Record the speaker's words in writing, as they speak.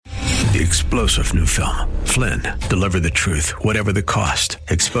The explosive new film, Flynn, deliver the truth, whatever the cost,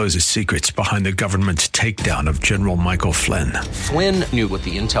 exposes secrets behind the government's takedown of General Michael Flynn. Flynn knew what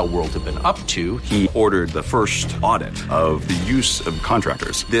the intel world had been up to. He ordered the first audit of the use of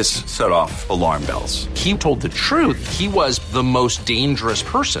contractors. This set off alarm bells. He told the truth. He was the most dangerous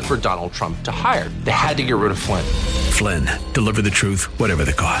person for Donald Trump to hire. They had to get rid of Flynn. Flynn, deliver the truth, whatever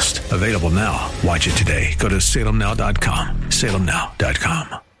the cost. Available now. Watch it today. Go to salemnow.com.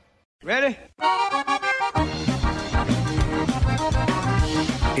 salemnow.com. Ready?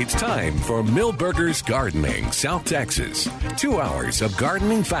 It's time for Milberger's Gardening, South Texas. 2 hours of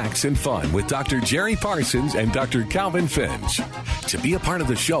gardening facts and fun with Dr. Jerry Parsons and Dr. Calvin Finch. To be a part of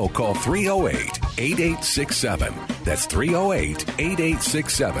the show, call 308-8867. That's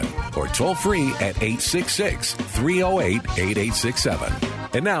 308-8867. Or toll free at 866-308-8867.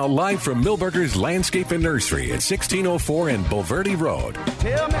 And now, live from Milberger's Landscape and Nursery at 1604 and Bulverde Road.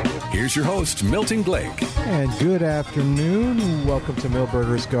 Here's your host, Milton Glueck. And good afternoon. Welcome to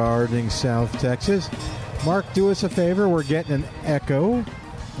Milberger's Gardening, South Texas. Mark, do us a favor. We're getting an echo.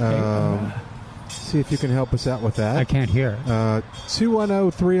 See if you can help us out with that. I can't hear.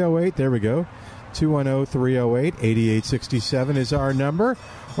 210-308. There we go. 210-308-8867 is our number.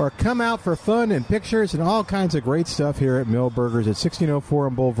 Or come out for fun and pictures and all kinds of great stuff here at Milberger's at 1604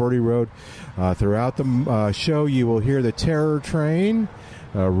 on Bulverde Road. Throughout the show, you will hear the Terror Train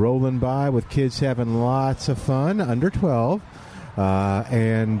rolling by with kids having lots of fun, under 12.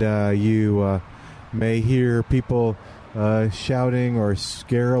 And you may hear people shouting or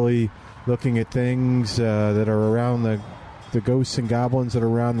scarily looking at things that are around the ghosts and goblins that are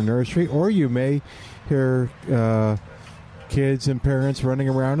around the nursery. Or you may hear kids and parents running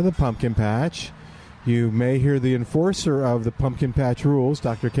around in the pumpkin patch. You may hear the enforcer of the pumpkin patch rules,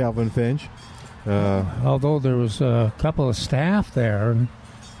 Dr. Calvin Finch. Although there was a couple of staff there,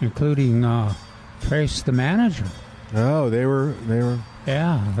 including Trace, the manager. Oh, they were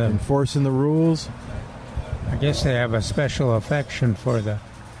enforcing the rules. I guess they have a special affection for the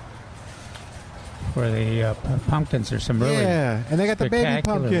pumpkins. There's some really and they got the baby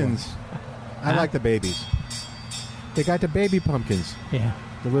pumpkins. Ones. I like the babies. They got the baby pumpkins. Yeah.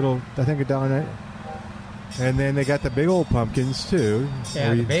 The little, I think, $1.99. And then they got the big old pumpkins, too.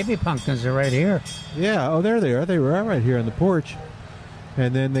 Yeah, the baby pumpkins are right here. Yeah, oh, there they are. They were right here on the porch.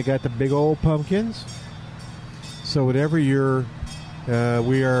 And then they got the big old pumpkins. So whatever we are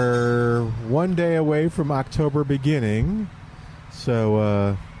one day away from October beginning.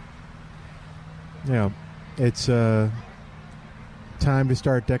 So, it's time to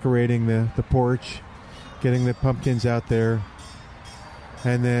start decorating the porch. Getting the pumpkins out there.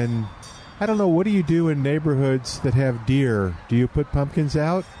 And then, I don't know, what do you do in neighborhoods that have deer? Do you put pumpkins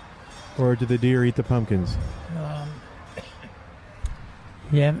out? Or do the deer eat the pumpkins?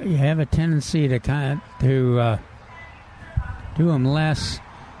 You have a tendency to do them less,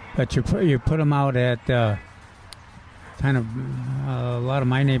 but you put them out at a lot of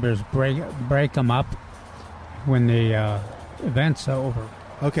my neighbors break them up when the event's over.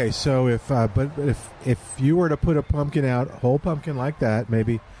 Okay, so if you were to put a pumpkin out, whole pumpkin like that,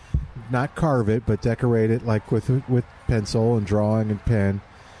 maybe not carve it, but decorate it like with pencil and drawing and pen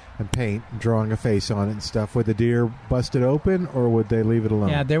and paint, and drawing a face on it and stuff, would the deer bust it open or would they leave it alone?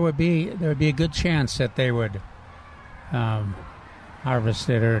 Yeah, there would be a good chance that they would harvest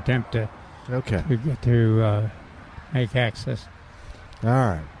it or attempt to make access. All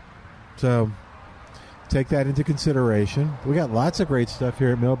right, so. Take that into consideration. We got lots of great stuff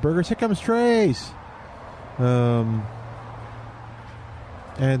here at Milberger's. Here comes Trace. And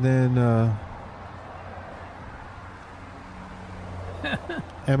then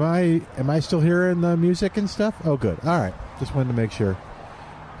am I still hearing the music and stuff? Oh, good. All right. Just wanted to make sure.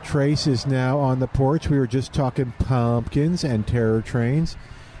 Trace is now on the porch. We were just talking pumpkins and terror trains.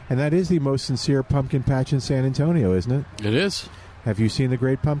 And that is the most sincere pumpkin patch in San Antonio, isn't it? It is. Have you seen the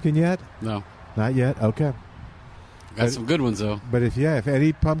Great Pumpkin yet? No. Not yet? Okay. Got some good ones, though. But if there's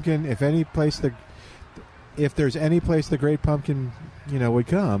any place the Great Pumpkin, would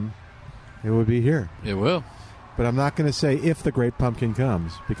come, it would be here. It will. But I'm not going to say if the Great Pumpkin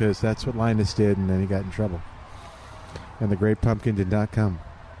comes, because that's what Linus did, and then he got in trouble. And the Great Pumpkin did not come.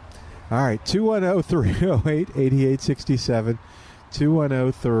 All right, 210-308-8867,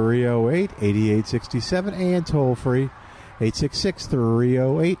 210-308-8867, and toll free.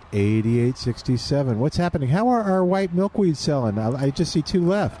 866-308-8867. What's happening? How are our white milkweeds selling? I just see 2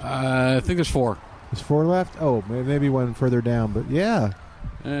 left. I think there's 4. There's 4 left? Oh, maybe one further down, but yeah.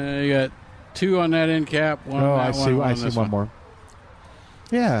 You got 2 on that end cap. One on that I see one more.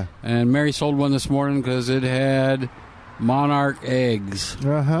 Yeah. And Mary sold one this morning because it had monarch eggs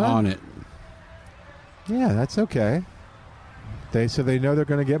on it. Yeah, that's okay. So they know they're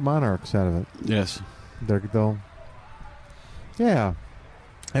going to get monarchs out of it. Yes. They'll. Yeah.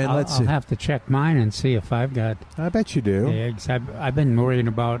 And I'll have to check mine and see if I've got. I bet you do. Eggs. I've been worrying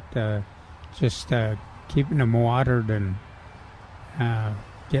about just keeping them watered and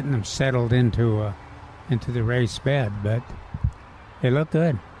getting them settled into the raised bed, but they look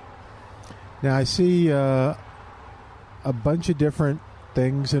good. Now I see a bunch of different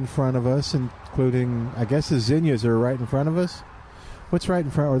things in front of us, including, I guess, the zinnias are right in front of us. What's right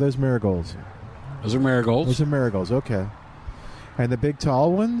in front? Or are those marigolds? Those are marigolds. Those are marigolds. Okay. And the big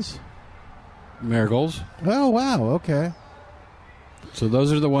tall ones? Marigolds. Oh, wow. Okay. So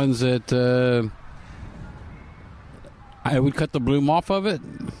those are the ones that I would cut the bloom off of it.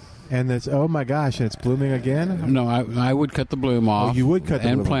 And it's, oh my gosh, and it's blooming again? No, I would cut the bloom off. Oh, you would cut the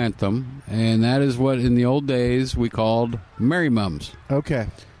bloom and plant them. And that is what in the old days we called Mary Mums. Okay.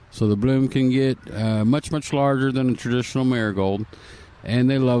 So the bloom can get much, much larger than a traditional marigold. And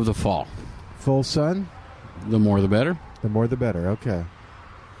they love the fall. Full sun? The more the better. The more the better. Okay.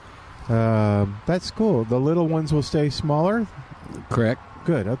 That's cool. The little ones will stay smaller? Correct.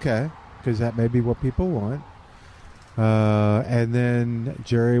 Good. Okay. Because that may be what people want. And then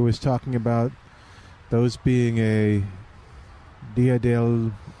Jerry was talking about those being a Dia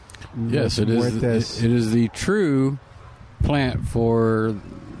del Yes, it is. It is the true plant for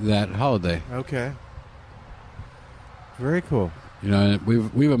that holiday. Okay. Very cool. You know,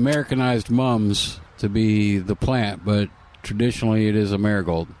 we've Americanized mums to be the plant, but traditionally it is a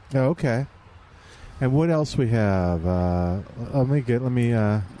marigold. Oh, okay. And what else we have?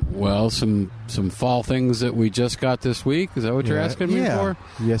 Well, some fall things that we just got this week. Is that what you're asking me for?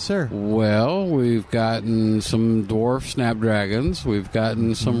 Yes, sir. Well, we've gotten some dwarf snapdragons. We've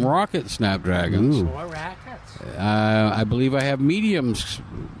gotten some rocket snapdragons. Ooh. More rackets. I believe I have mediums.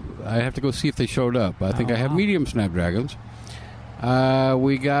 I have to go see if they showed up. I think I have medium snapdragons.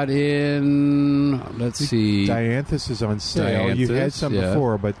 We got in, let's see. Dianthus is on sale. Dianthus, You've had some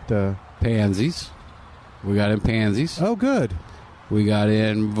before, but... pansies. We got in pansies. Oh, good. We got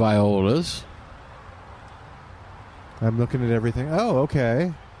in violas. I'm looking at everything. Oh,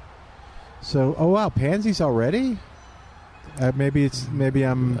 okay. So, oh wow, pansies already? Maybe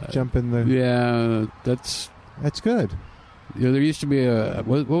I'm jumping the... Yeah, that's good. You know, there used to be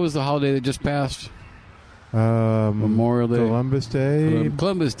what was the holiday that just passed? Memorial Day. Columbus Day.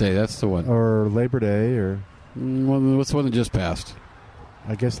 Columbus Day, that's the one. Or Labor Day, or... What's the one that just passed?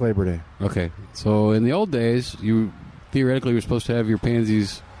 I guess Labor Day. Okay. So in the old days, you theoretically were supposed to have your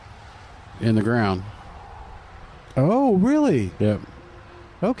pansies in the ground. Oh, really? Yep.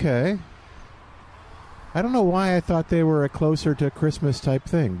 Okay. I don't know why I thought they were a closer to Christmas type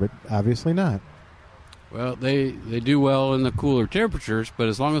thing, but obviously not. Well, they do well in the cooler temperatures, but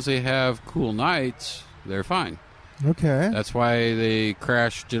as long as they have cool nights, they're fine. Okay. That's why they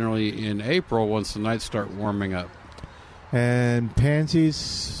crash generally in April once the nights start warming up. And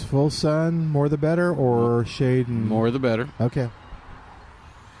pansies, full sun, more the better, or shade and... More the better. Okay.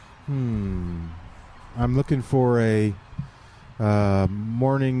 I'm looking for a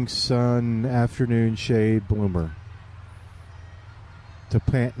morning sun, afternoon shade bloomer to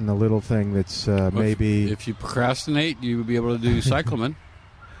plant in a little thing that's maybe... If you procrastinate, you would be able to do cyclamen.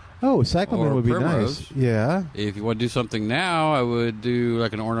 Oh, cyclamen would be primrose. Nice. Yeah. If you want to do something now, I would do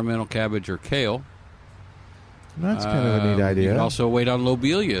like an ornamental cabbage or kale. That's kind of a neat idea. You can also wait on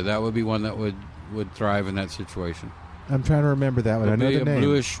lobelia. That would be one that would thrive in that situation. I'm trying to remember that one. I know the name.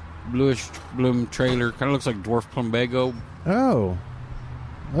 Bluish bloom trailer. Kind of looks like dwarf plumbago. Oh.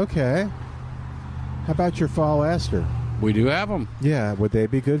 Okay. How about your fall aster? We do have them. Yeah. Would they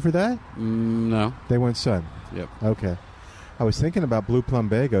be good for that? No. They want sun. Yep. Okay. I was thinking about blue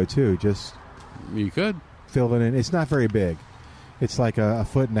plumbago, too. Just... You could. Fill it in. It's not very big. It's like a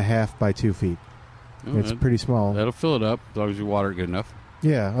 1.5 by 2 feet. Oh, it's pretty small. That'll fill it up as long as you water it good enough.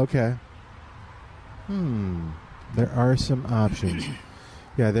 Yeah, okay. There are some options.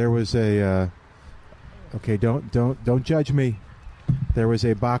 Yeah, there was a... okay, don't judge me. There was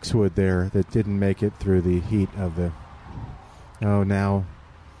a boxwood there that didn't make it through the heat of the... Oh, now...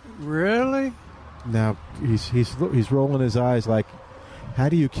 Really? Now, he's rolling his eyes like, how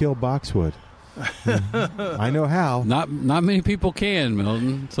do you kill boxwood? I know how. Not many people can,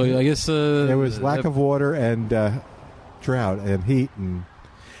 Milton. So I guess there was lack of water and drought and heat, and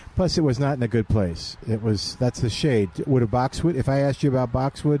plus it was not in a good place. That's the shade. Would a boxwood? If I asked you about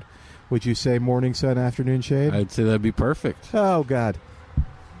boxwood, would you say morning sun, afternoon shade? I'd say that'd be perfect. Oh God.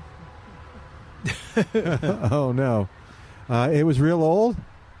 Oh no. It was real old.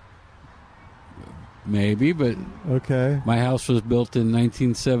 maybe, but Okay. my house was built in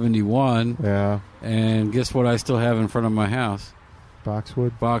 1971. Yeah. And guess what I still have in front of my house?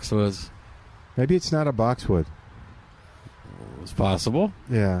 Boxwood. Boxwoods. Maybe it's not a boxwood. It's possible.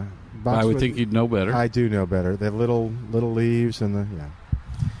 Yeah. I would think you'd know better. I do know better. The little leaves and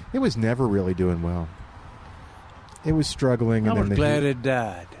it was never really doing well. It was struggling. I and was then glad it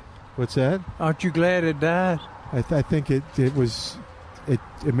died. What's that? Aren't you glad it died? I think it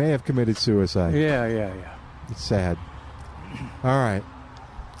may have committed suicide. Yeah. It's sad. All right.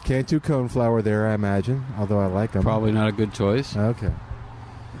 Can't do coneflower there, I imagine, although I like them. Probably not a good choice. Okay.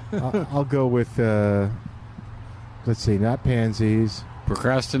 I'll go with, let's see, not pansies.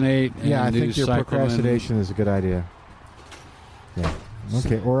 Procrastinate and I think your cyclamen. procrastination is a good idea. Yeah.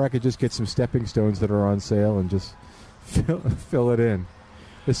 Okay, or I could just get some stepping stones that are on sale and just fill it in.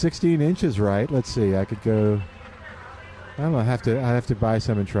 The 16 inches, right? Let's see. I could go. I don't know. I have to buy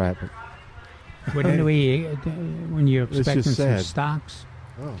some and try it. When you're expecting some sad. stocks?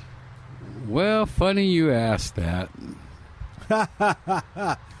 Oh. Well, funny you asked that.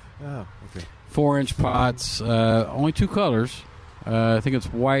 Oh, okay. 4-inch pots, only 2 colors. I think it's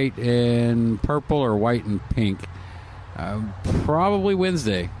white and purple or white and pink. Probably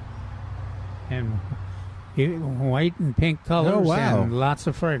Wednesday. And white and pink colors and lots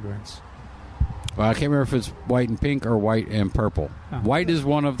of fragrance. Well, I can't remember if it's white and pink or white and purple. Oh. White is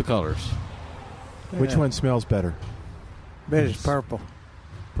one of the colors. Which one smells better? Bet it's purple.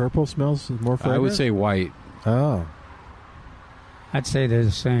 Purple smells more fragrant? I would say white. Oh. I'd say they're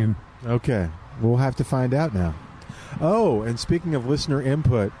the same. Okay. We'll have to find out now. Oh, and speaking of listener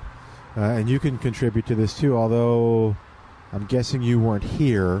input, and you can contribute to this too, although I'm guessing you weren't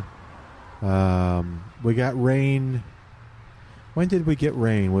here. We got rain. When did we get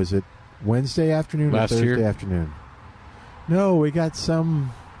rain? Was it Wednesday afternoon Last or Thursday year? afternoon? No, we got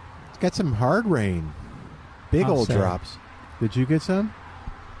some hard rain. Big I'll old say. drops. Did you get some?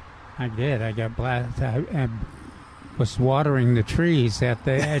 I did. I got I was watering the trees at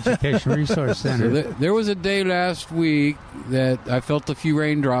the Education Resource Center. So there was a day last week that I felt a few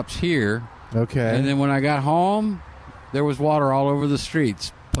raindrops here. Okay. And then when I got home, there was water all over the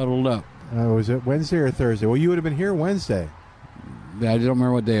streets, puddled up. Was it Wednesday or Thursday? Well, you would have been here Wednesday. I don't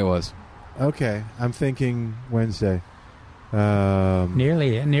remember what day it was. Okay. I'm thinking Wednesday.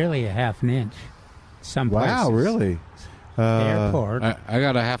 Nearly a half an inch. Some Wow, places. really? Airport. I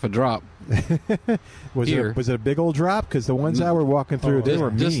got a half a drop. Was Here. it a big old drop? Because the ones I were walking through, they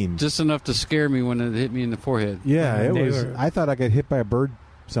were mean. Just enough to scare me when it hit me in the forehead. Yeah, it They was. were- I thought I got hit by a bird.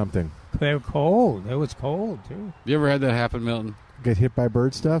 Something. They were cold. It was cold too. You ever had that happen, Milton? Get hit by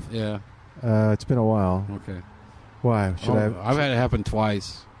bird stuff? Yeah. It's been a while. Okay. Why? Should I've had it happen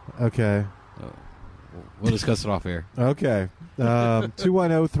twice. Okay. We'll discuss it off air. Okay.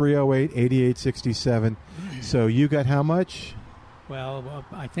 210-308-8867. So you got how much? Well,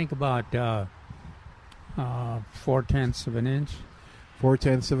 I think about 4/10 of an inch.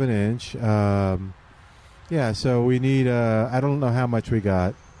 4/10 of an inch. Yeah, so we need, I don't know how much we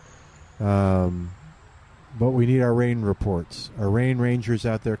got, but we need our rain reports. Our rain rangers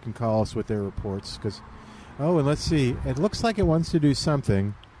out there can call us with their reports. And let's see. It looks like it wants to do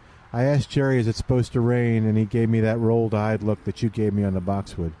something. I asked Jerry, is it supposed to rain? And he gave me that rolled-eyed look that you gave me on the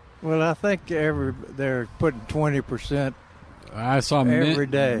boxwood. Well, I think they're putting 20%. I saw every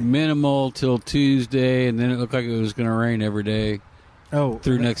day. Minimal till Tuesday, and then it looked like it was going to rain every day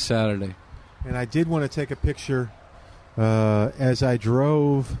through next Saturday. And I did want to take a picture as I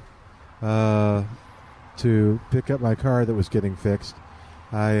drove to pick up my car that was getting fixed.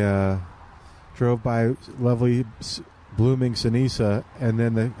 I drove by lovely blooming Sinisa, and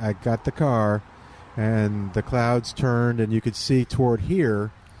then I got the car, and the clouds turned, and you could see toward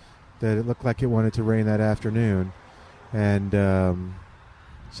here that it looked like it wanted to rain that afternoon. And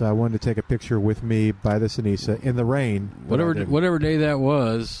so I wanted to take a picture with me by the Sinisa in the rain. Whatever day that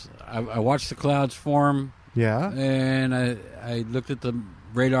was, I watched the clouds form. Yeah. And I looked at the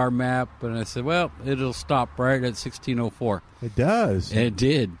radar map, and I said, well, it'll stop right at 1604. It does. And it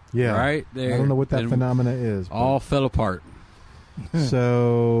did. Yeah. Right there. I don't know what that And phenomena is. but- all fell apart.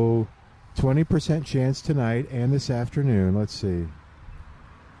 So 20% chance tonight and this afternoon. Let's see.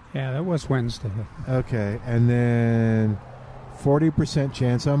 Yeah, that was Wednesday. Okay. And then 40%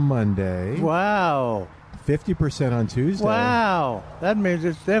 chance on Monday. Wow. 50% on Tuesday. Wow. That means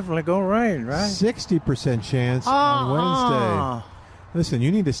it's definitely going to rain, right? 60% chance on Wednesday. Listen,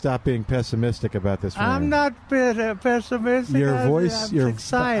 you need to stop being pessimistic about this rain. I'm not pessimistic. Your voice, I'm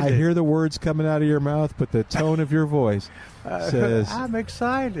excited. I hear the words coming out of your mouth, but the tone of your voice says... I'm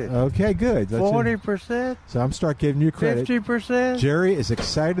excited. Okay, good. 40%? So I'm start giving you credit. 50%? Jerry is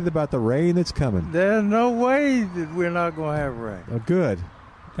excited about the rain that's coming. There's no way that we're not going to have rain. Oh, good.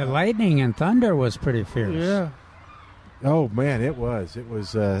 The lightning and thunder was pretty fierce. Yeah. Oh, man, it was. It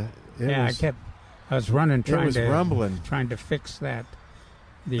was... I was running trying to fix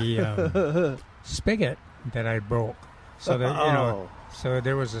the spigot that I broke. So that so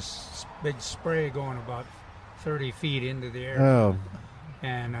there was a big spray going about 30 feet into the air. Oh.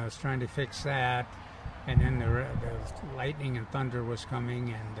 And I was trying to fix that, and then the lightning and thunder was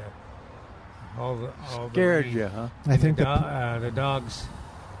coming, and all scared the rain. you, huh? I think the dogs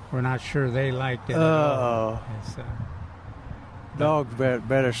were not sure they liked it. Dog's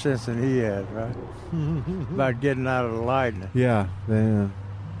better sense than he has, right? About getting out of the lightning. Yeah, they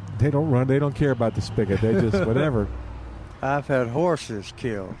don't run. They don't care about the spigot. They just whatever. I've had horses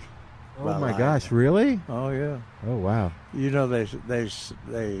killed. Oh my gosh! Really? Oh yeah. Oh wow. You know they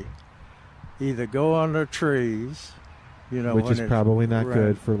either go under trees, which is probably not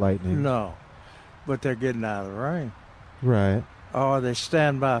good for lightning. No, but they're getting out of the rain. Right. Or they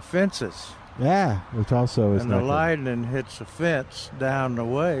stand by fences. Yeah, which also is and not the good. lightning hits the fence down the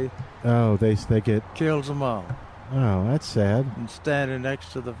way. Oh, they get kills them all. Oh, that's sad. And standing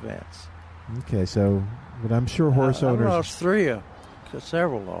next to the fence. Okay, so but I'm sure horse owners. I lost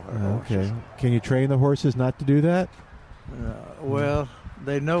several of our horses. Okay, can you train the horses not to do that? Well,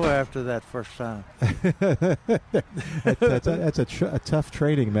 they know after that first time. that's a tough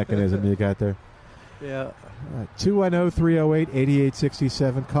training mechanism you got there. Yeah.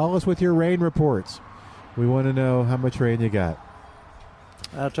 210-308-8867. Call us with your rain reports. We want to know how much rain you got.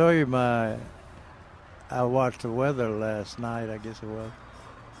 I'll tell you I watched the weather last night, I guess it was,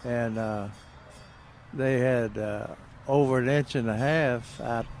 and they had over 1.5 inches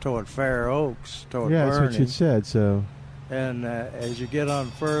out toward Fair Oaks, toward Bernie. That's what you said, so. And as you get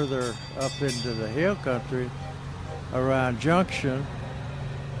on further up into the hill country, around Junction,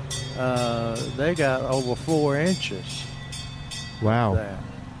 they got over 4 inches. Wow. There.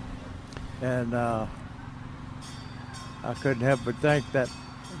 And I couldn't help but think that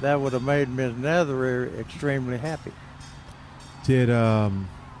would have made Ms. Nethery extremely happy.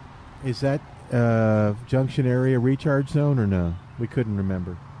 Is that Junction area recharge zone or no? We couldn't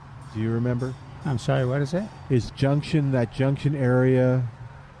remember. Do you remember? I'm sorry, what is that? Is that Junction area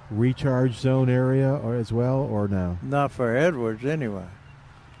recharge zone area or as well or no? Not for Edwards anyway.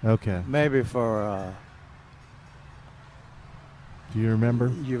 Okay. Maybe for... do you remember?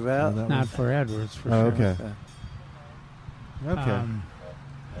 Uvalde? Not for Edwards, for sure. Okay. Okay.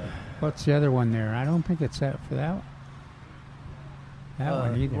 What's the other one there? I don't think it's that for that one. That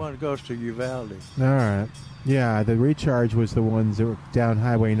one either. The one goes to Uvalde. All right. Yeah, the recharge was the ones that were down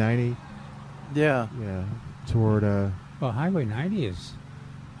Highway 90. Yeah. Yeah. Toward... Well, Highway 90 is...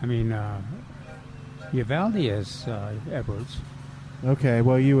 Uvalde is Edwards. Okay,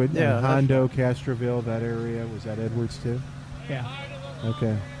 well, you would... Yeah, Hondo, Castroville, that area, was that Edwards too? Yeah.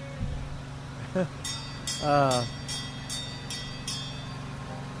 Okay.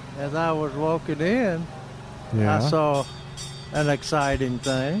 As I was walking in, I saw an exciting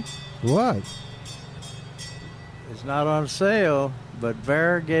thing. What? It's not on sale, but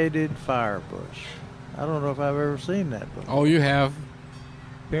variegated firebush. I don't know if I've ever seen that before. Oh, you have.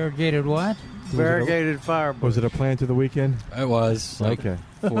 Variegated what? Variegated firebush. Was it a plant of the weekend? It was. Okay.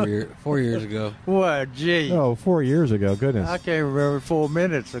 4 years ago. What? Gee. Oh, 4 years ago. Goodness. I can't remember 4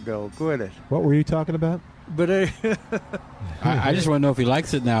 minutes ago. Quit it. What were you talking about? But I just want to know if he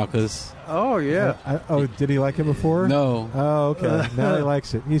likes it now, because... Oh, yeah. Did he like it before? No. Oh, okay. Now he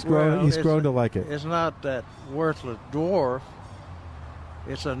likes it. He's grown. Well, he's grown to like it. It's not that worthless dwarf.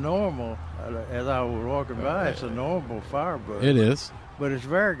 It's a normal. As I was walking by, it's a normal firebush. It is. But it's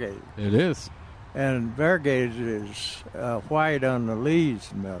variegated. It is. And variegated is white on the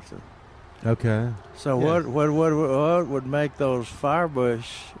leaves, Milton. Okay. So what would make those firebush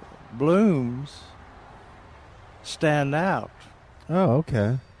blooms stand out? Oh,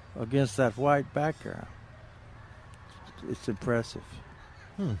 okay. Against that white background. It's impressive.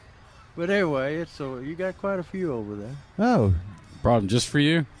 But anyway, you got quite a few over there. Oh. Brought them just for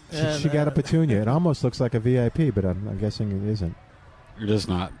you? She got a petunia. It almost looks like a VIP, but I'm guessing it isn't. It is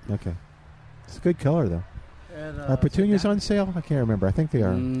not. Okay. It's a good color, though. And, are petunias on sale? I can't remember. I think they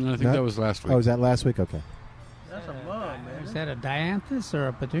are. I think that was last week. Oh, was that last week? Okay. That's a mum, man. Is that a dianthus or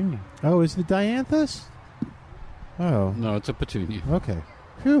a petunia? Oh, is it dianthus? Oh. No, it's a petunia. Okay.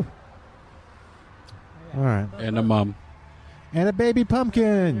 Phew. All right. And a mum. And a baby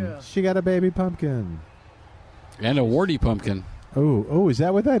pumpkin. Yeah. She got a baby pumpkin. And a warty pumpkin. Oh, is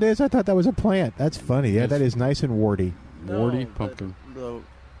that what that is? I thought that was a plant. That's funny. Yeah, that is nice and warty. Warty pumpkin. The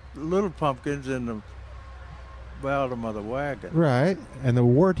little pumpkin's in the bottom of the wagon. Right. And the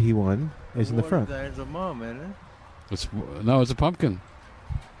warty one is in the front. There's a mom in it. It's a pumpkin.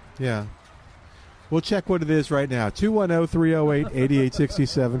 Yeah. We'll check what it is right now.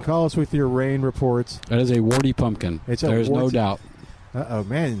 210-308-8867. Call us with your rain reports. That is a warty pumpkin. There's no doubt. Uh-oh,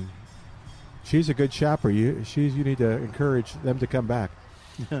 man. She's a good shopper. You need to encourage them to come back.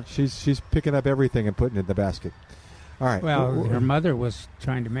 She's picking up everything and putting it in the basket. All right. Well, her mother was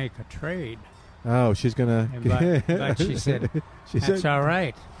trying to make a trade. Oh, she's gonna. But she said, "That's all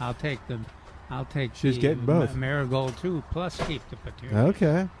right. I'll take She's the getting both. marigold too, plus keep the petunia."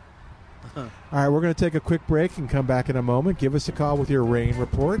 Okay. All right, we're going to take a quick break and come back in a moment. Give us a call with your rain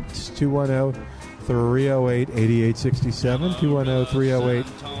report. It's 210-308-8867.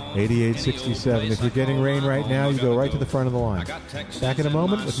 210-308-8867. If you're getting rain right now, you go right to the front of the line. Back in a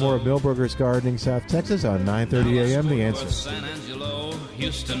moment with more of Milberger's Gardening South Texas on 9:30 a.m. The Answer. San Angelo,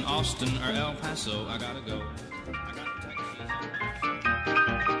 Houston, Austin, or El Paso, I gotta go.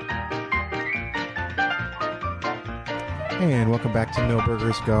 And welcome back to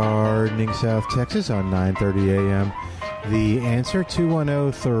Milberger's Gardening South Texas on 9:30 a.m. The Answer.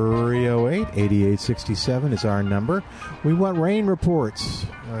 210-308-8867 is our number. We want rain reports.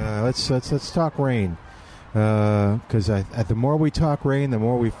 Let's talk rain, because the more we talk rain, the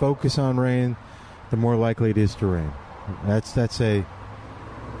more we focus on rain, the more likely it is to rain. That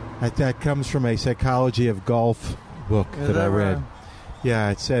comes from a Psychology of Golf book that I read. Right?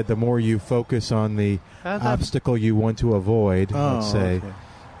 Yeah, it said the more you focus on the obstacle you want to avoid, let's say,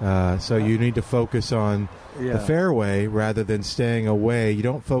 so you need to focus on the fairway rather than staying away. You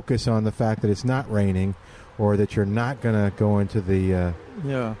don't focus on the fact that it's not raining or that you're not going to go into the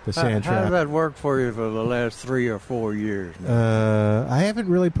sand trap. How does that work for you for the last 3 or 4 years now? I haven't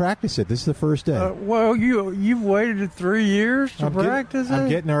really practiced it. This is the first day. Well, you've waited 3 years to practice it? I'm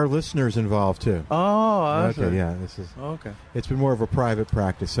getting our listeners involved, too. Oh, I see. Okay, yeah. This is, okay. It's been more of a private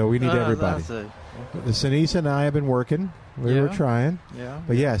practice, so we need everybody. I see. Okay. Sinisa and I have been working. We were trying. Yeah.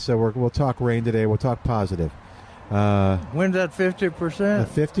 But so we'll talk rain today. We'll talk positive. When's that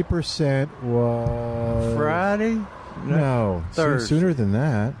 50%? The 50% was... Friday? No. Thursday. Sooner than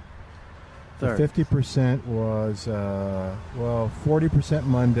that. Thursday. The 50% was, 40%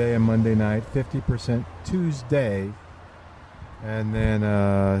 Monday and Monday night, 50% Tuesday, and then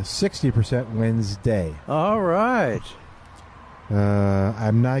 60% Wednesday. All right.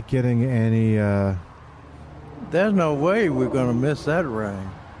 I'm not getting any... There's no way we're going to miss that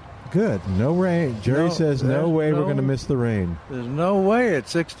rain. Good. No rain. Jerry says no way we're going to miss the rain. There's no way at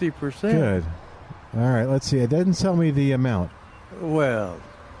 60%. Good. All right, let's see. It doesn't tell me the amount. Well,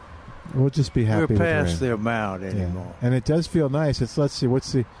 we'll just be happy we're past with the rain. the amount anymore. Yeah. And it does feel nice. Let's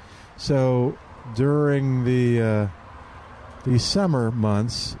see. So during the summer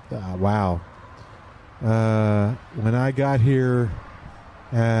months, wow. When I got here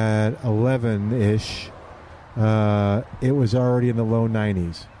at 11-ish, it was already in the low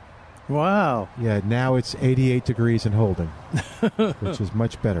 90s. Wow. Yeah, now it's 88 degrees and holding, which is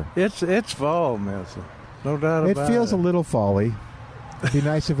much better. It's fall, Milton. No doubt about it. It feels a little fall-y. It'd be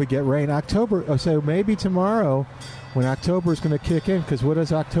nice if we get rain. October, so maybe tomorrow when October is going to kick in, because what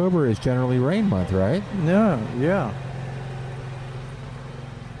is October is generally rain month, right? Yeah.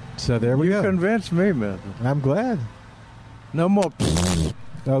 So there we go. You convinced me, Milton. I'm glad. No more.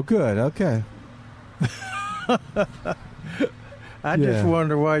 Oh, good. Okay. I just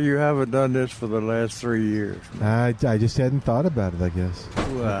wonder why you haven't done this for the last 3 years. I just hadn't thought about it, I guess.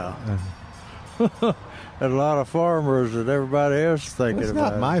 Wow. A lot of farmers and everybody else thinking about it. It's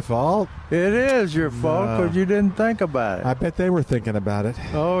not my fault. It is your fault because you didn't think about it. I bet they were thinking about it.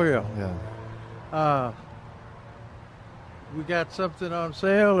 Oh, yeah. Yeah. We got something on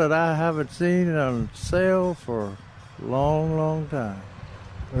sale that I haven't seen on sale for a long, long time.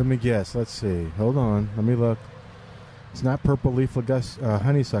 Let me guess. Let's see. Hold on. Let me look. It's not purple leaf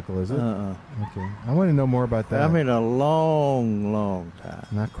honeysuckle, is it? Okay. I want to know more about that. I mean, a long, long time.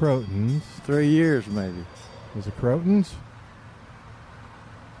 Not crotons. 3 years, maybe. Is it crotons?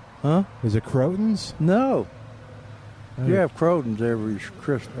 Huh? Is it crotons? No. You have crotons every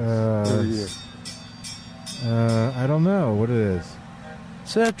Christmas. Every year. I don't know what it is.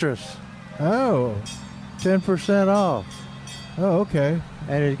 Citrus. Oh. 10% off. Oh, okay.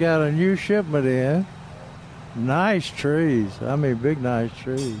 And he's got a new shipment in. Nice trees. I mean, big, nice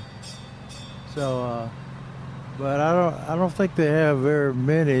trees. So, but I don't think they have very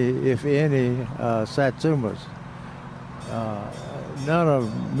many, if any, satsumas. none of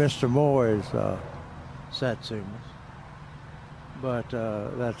Mr. Moore's satsumas, but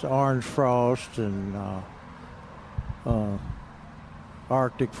that's Orange Frost and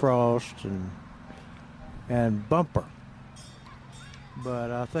Arctic Frost and Bumper.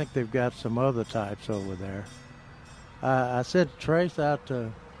 But I think they've got some other types over there. I sent Trace out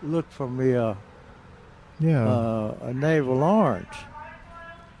to look for me a navel orange,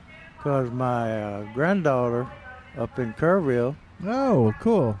 because my granddaughter up in Kerrville. Oh,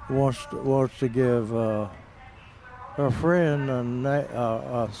 cool! Wants to give her friend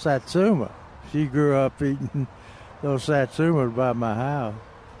a satsuma. She grew up eating those satsumas by my house.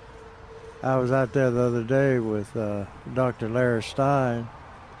 I was out there the other day with Dr. Larry Stein,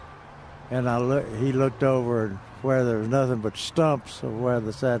 and he looked over where there was nothing but stumps of where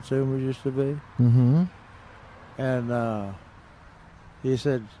the satsuma used to be. Mm-hmm. And he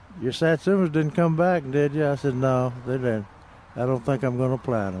said, "Your satsumas didn't come back, did you?" I said, "No, they didn't. I don't think I'm going to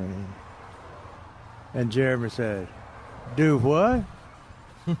plant them anymore." And Jeremy said, "Do what?"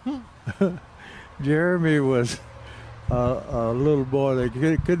 Jeremy was a little boy that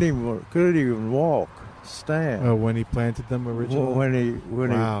couldn't even walk, stand. Oh, when he planted them originally?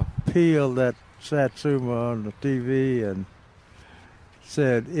 When he peeled that satsuma on the TV and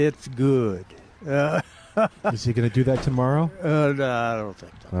said, "It's good." Is he going to do that tomorrow? No, I don't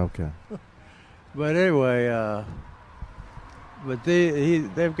think so. Okay. But anyway,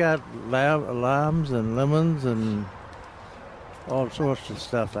 they've got limes and lemons and all sorts of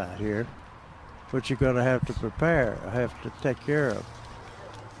stuff out here, which you're going to have to take care of.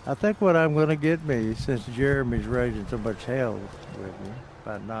 I think what I'm going to get me, since Jeremy's raising so much hell with me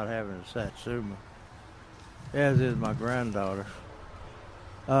about not having a satsuma, as is my granddaughter.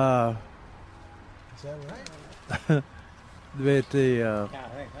 Is that right? But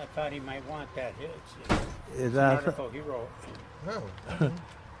I thought he might want that. It's an article he wrote. Oh.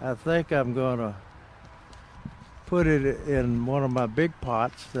 I think I'm going to put it in one of my big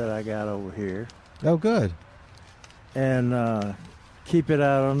pots that I got over here. Oh, good. And keep it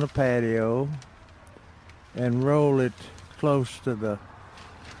out on the patio and roll it close to the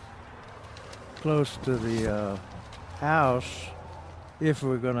house if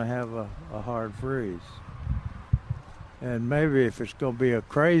we're going to have a hard freeze. And maybe if it's going to be a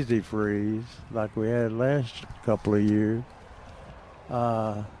crazy freeze like we had last couple of years,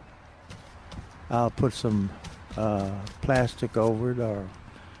 I'll put some plastic over it or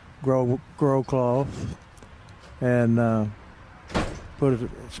grow cloth and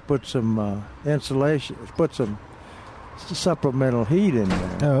put some insulation, put some supplemental heat in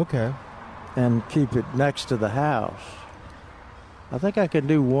there. Oh, okay. And keep it next to the house. I think I can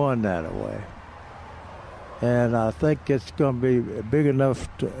do one that way. And I think it's going to be big enough,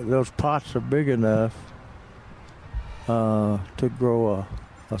 those pots are big enough to grow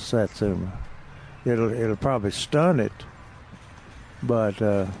a satsuma. It'll probably stun it, but...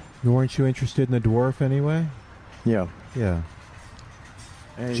 Weren't you interested in the dwarf anyway? Yeah. Yeah.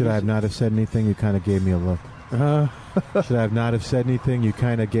 Should I have not have said anything? You kind of gave me a look. Should I have not have said anything? You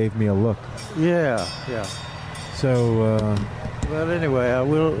kind of gave me a look. Yeah. So... Well, anyway,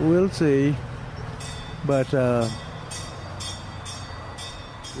 we'll see. But,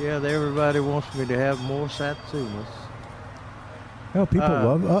 everybody wants me to have more satsumas. Oh, people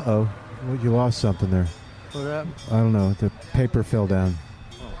love... Uh-oh. Well, you lost something there. What happened? I don't know. The paper fell down.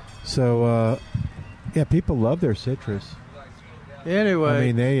 Oh. So, people love their citrus. Anyway.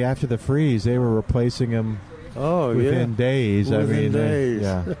 I mean, after the freeze, they were replacing them within days. Within days.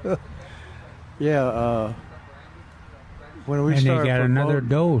 Yeah. When we and start they got another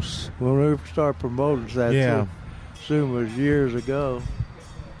dose. When we start promoting satsumas years ago,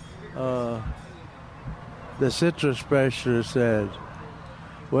 the citrus specialist said,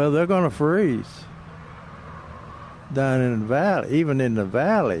 "Well, they're going to freeze down in the valley, even in the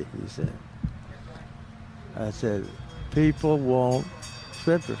valley," he said. I said, "People want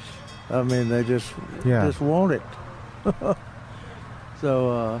citrus. I mean, they just want it."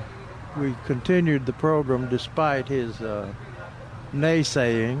 So we continued the program despite his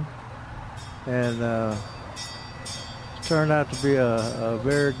naysaying, and it turned out to be a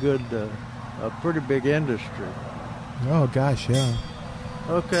very good, a pretty big industry. Oh, gosh, yeah.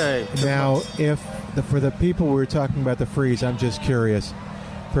 Okay. Now, for the people we were talking about the freeze, I'm just curious.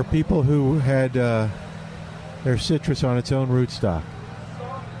 For people who had their citrus on its own rootstock,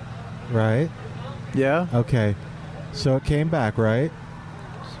 right? Yeah. Okay. So it came back, right?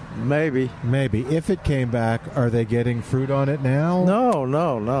 Maybe. If it came back, are they getting fruit on it now?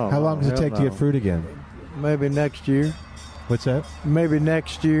 No. How long does it take to get fruit again? Maybe next year. What's that? Maybe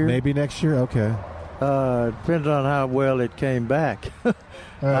next year. Okay. Depends on how well it came back.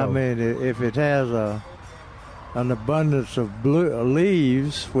 I mean, if it has an abundance of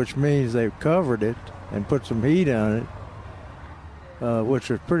leaves, which means they've covered it and put some heat on it,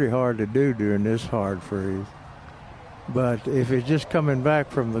 which is pretty hard to do during this hard freeze. But if it's just coming back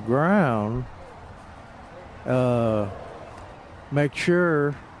from the ground, make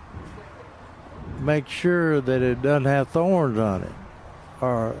sure that it doesn't have thorns on it.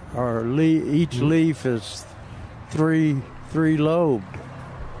 Each leaf is three-lobed,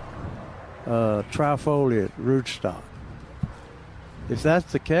 trifoliate rootstock. If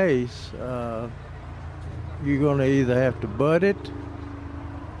that's the case, you're going to either have to bud it,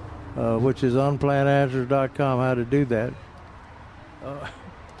 which is onplantanswers.com, how to do that.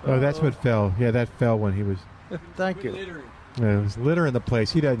 That's what fell. Yeah, that fell when he was... Thank you. Yeah, it was littering the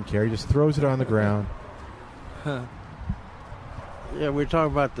place. He doesn't care. He just throws it on the ground. Yeah, we're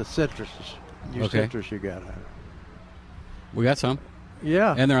talking about the citruses. Citrus you got. We got some.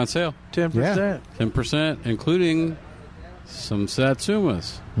 Yeah. And they're on sale. 10%. Yeah. 10%, including some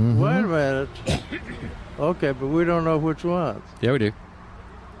Satsumas. Mm-hmm. Wait a minute. Okay, but we don't know which ones. Yeah, we do.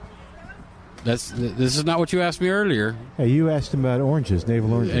 This is not what you asked me earlier. Hey, you asked him about oranges,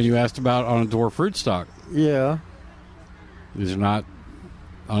 navel oranges. And you asked about on a dwarf rootstock. Yeah. These are not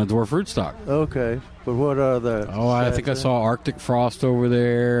on a dwarf rootstock. Okay, but what are the... Oh, I think I saw Arctic Frost over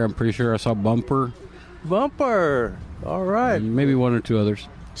there. I'm pretty sure I saw Bumper. Bumper! All right. And maybe one or two others.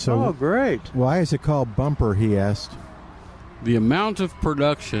 So, great. Why is it called Bumper, he asked? The amount of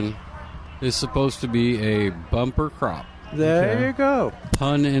production is supposed to be a bumper crop. There you go.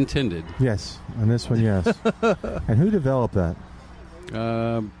 Pun intended. Yes, on this one, yes. And who developed that?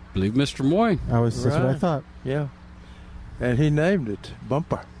 I believe Mr. Moy. That's what I thought. Yeah. And he named it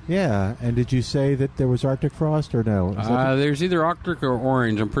Bumper. Yeah, and did you say that there was Arctic Frost or no? There's either Arctic or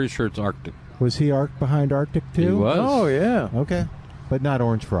Orange. I'm pretty sure it's Arctic. Was he behind Arctic too? He was. Oh, yeah. Okay, but not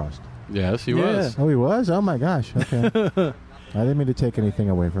Orange Frost. Yes, he was. Oh, he was? Oh, my gosh. Okay. I didn't mean to take anything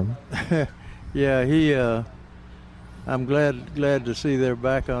away from him. Yeah, he... I'm glad to see they're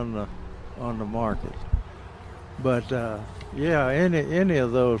back on the market. But, yeah, any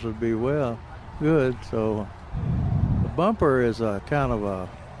of those would be good. So... Bumper is a kind of a,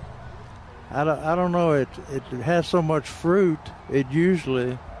 I don't know, it has so much fruit, it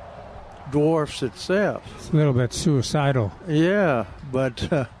usually dwarfs itself. It's a little bit suicidal. Yeah, but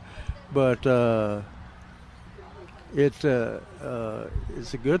it's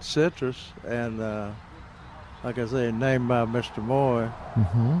a good citrus, and like I say, named by Mr. Moy.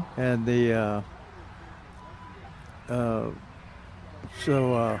 Mm-hmm. And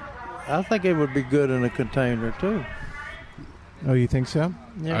so I think it would be good in a container too. Oh, you think so?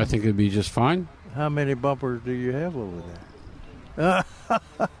 Yeah. I think it'd be just fine. How many bumpers do you have over there?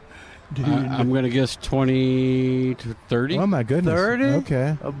 I'm going to guess 20 to 30. Oh, my goodness. 30?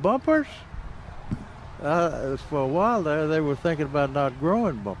 Okay. Bumpers? For a while there, they were thinking about not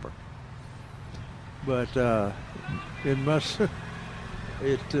growing bumper. But it must...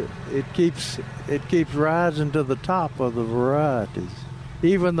 It keeps rising to the top of the varieties,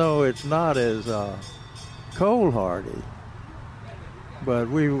 even though it's not as cold hardy. But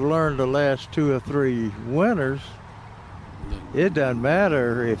we've learned the last 2 or 3 winters, it doesn't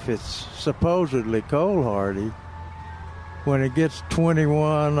matter if it's supposedly cold hardy. When it gets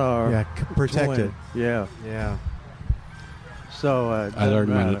 21 or protect 20, it. Yeah. So I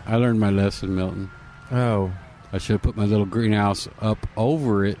learned my lesson, Milton. Oh. I should have put my little greenhouse up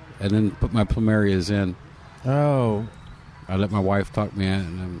over it and then put my plumerias in. Oh. I let my wife talk me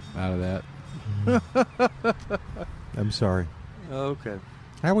out of that. I'm sorry. Okay.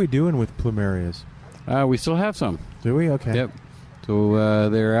 How are we doing with plumerias? We still have some. Do we? Okay. Yep. So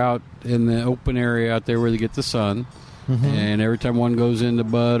they're out in the open area out there where they get the sun. Mm-hmm. And every time one goes into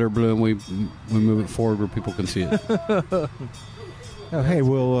bud or bloom, we move it forward where people can see it. Oh, hey,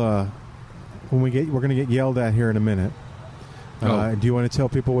 we're going to get yelled at here in a minute. Do you want to tell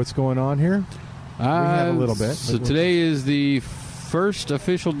people what's going on here? We have a little bit. So today is the first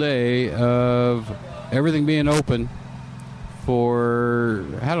official day of everything being open for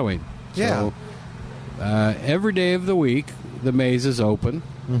Halloween. Yeah. So every day of the week, the maze is open.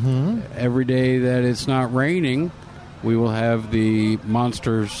 Mm-hmm. Every day that it's not raining, we will have the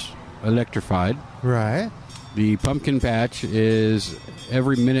monsters electrified. Right. The pumpkin patch is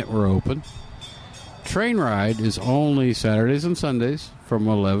every minute we're open. Train ride is only Saturdays and Sundays from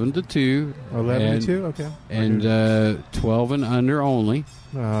 11 to 2. 11 to 2? Okay. And 12 and under only.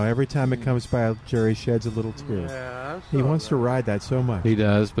 Every time it comes by, Jerry sheds a little tear. Yeah, he wants to ride that so much. He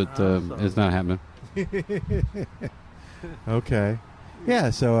does, but it's not happening. Okay. Yeah.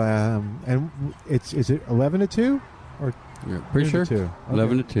 So and is it 11 to 2 or pretty sure 2? Okay.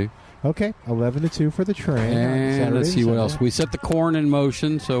 11 to 2. Okay, 11 to 2 for the train. And let's see what else. We set the corn in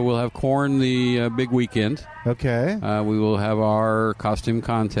motion, so we'll have corn the big weekend. Okay. We will have our costume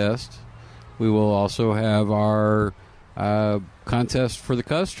contest. We will also have our contest for the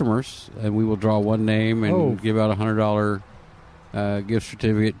customers, and we will draw one name and give out a $100 gift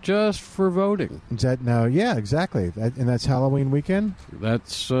certificate just for voting. Is that now? Yeah, exactly. And that's Halloween weekend?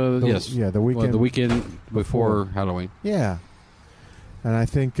 That's, yes. Yeah, the weekend. Well, the weekend before Halloween. Yeah. And I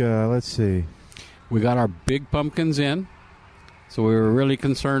think, let's see. We got our big pumpkins in. So we were really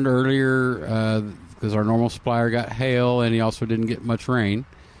concerned earlier because our normal supplier got hail and he also didn't get much rain.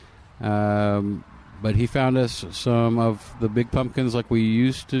 But he found us some of the big pumpkins like we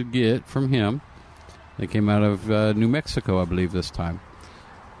used to get from him. They came out of New Mexico, I believe, this time.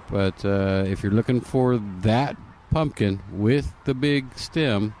 But if you're looking for that pumpkin with the big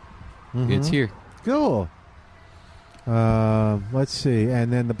stem, it's here. Cool. Let's see.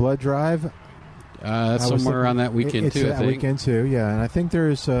 And then the blood drive? That's somewhere around that weekend, too, I think. That weekend, too, yeah. And I think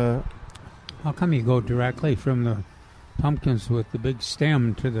there's... How come you go directly from the pumpkins with the big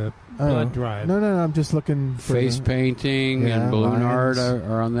stem to the blood drive? No, I'm just looking for... Face painting and balloon art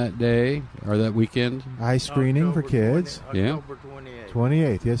are on that day, or that weekend. Eye screening for kids. October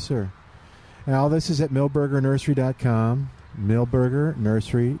 28th, yes, sir. And all this is at millburgernursery.com.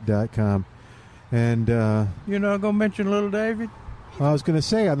 Millburgernursery.com. And you're not going to mention little David? I was going to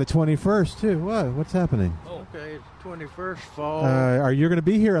say on the 21st, too. What's happening? Okay, it's 21st fall. Are you going to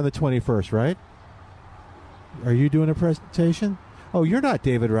be here on the 21st, right? Are you doing a presentation? Oh, you're not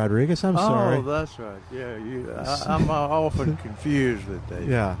David Rodriguez. I'm sorry. Oh, that's right. Yeah, I'm often confused with David.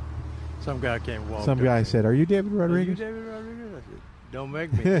 Yeah. Some guy came walking. Some guy said, "Are you David Rodriguez?" Are you David Rodriguez? I said, "Don't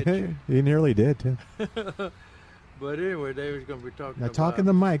make me get you." He nearly did, too. But anyway, David's going to be talking now, about... talk in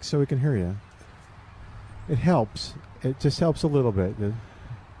the mic so we can hear you. It helps. It just helps a little bit.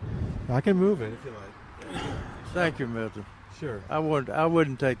 I can move it if you like. Thank you, Milton. Sure. I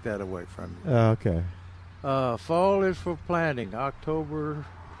wouldn't take that away from you. Okay. Fall is for planting, October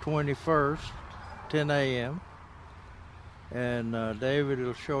 21st, 10 a.m. And David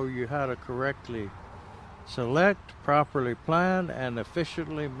will show you how to correctly select, properly plant, and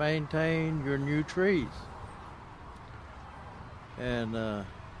efficiently maintain your new trees. And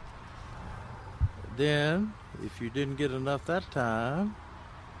then, if you didn't get enough that time,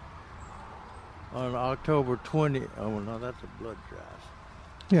 on October 20... Oh, no, that's a blood drive.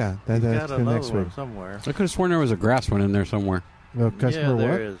 Yeah, that's the next week. Somewhere. I could have sworn there was a grass one in there somewhere. Customer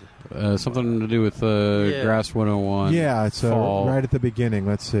there what? Is. Something to do with Grass 101. Yeah, it's right at the beginning.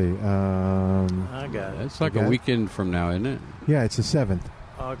 Let's see. I got it. It's like a weekend from now, isn't it? Yeah, it's the 7th.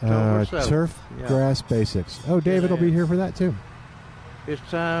 October 7th. Turf Grass Basics. Oh, David will be here for that, too. It's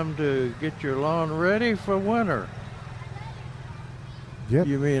time to get your lawn ready for winter. Yep.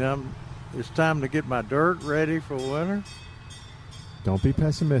 You mean it's time to get my dirt ready for winter? Don't be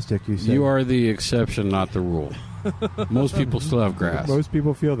pessimistic, you said. You are the exception, not the rule. Most people still have grass. Most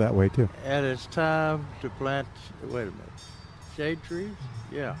people feel that way, too. And it's time to plant, wait a minute, shade trees?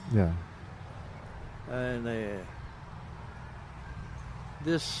 Yeah. Yeah. And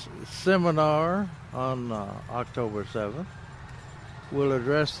this seminar on October 7th will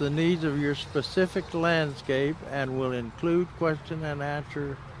address the needs of your specific landscape and will include question and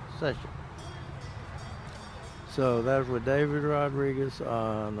answer session. So that's with David Rodriguez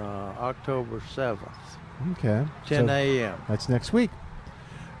on October 7th. Okay. 10 a.m. That's next week.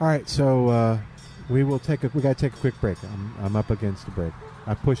 All right, so we got to take a quick break. I'm up against the break.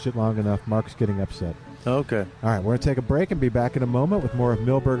 I pushed it long enough. Mark's getting upset. Okay. All right, we're going to take a break and be back in a moment with more of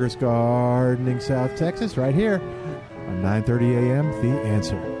Millburgers Gardening South Texas right here on 9:30 a.m. The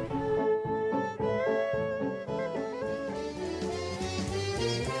Answer.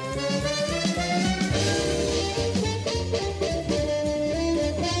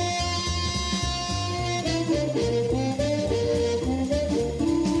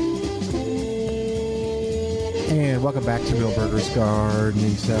 And welcome back to Millburgers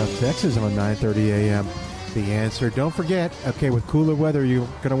Gardening South Texas on 9:30 a.m. The Answer. Don't forget, okay, with cooler weather, you're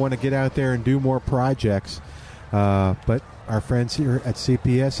going to want to get out there and do more projects. But our friends here at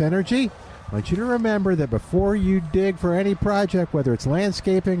CPS Energy, I want you to remember that before you dig for any project, whether it's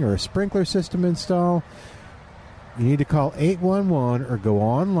landscaping or a sprinkler system install, you need to call 811 or go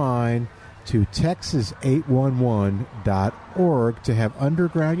online to texas811.org to have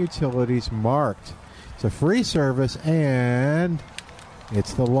underground utilities marked. It's a free service, and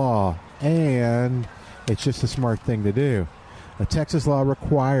it's the law, and it's just a smart thing to do. The Texas law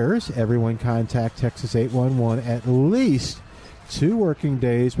requires everyone contact Texas 811 at least 2 working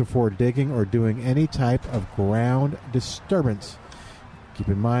days before digging or doing any type of ground disturbance. Keep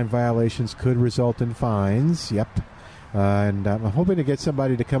in mind, violations could result in fines. Yep. And I'm hoping to get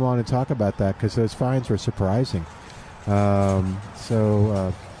somebody to come on and talk about that because those fines were surprising. Once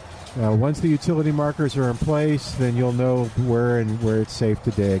the utility markers are in place, then you'll know where it's safe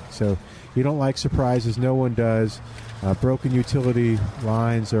to dig. So you don't like surprises. No one does. Broken utility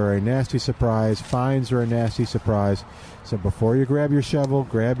lines are a nasty surprise. Fines are a nasty surprise. So before you grab your shovel,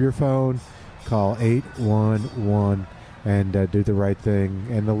 grab your phone, call 811, and do the right thing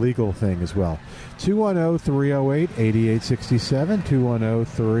and the legal thing as well. 210-308-8867,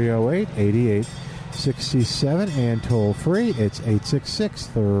 210-308-8867, and toll free, it's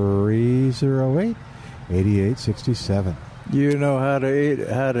 866-308-8867. You know how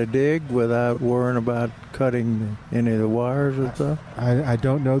to dig without worrying about cutting any of the wires and stuff? I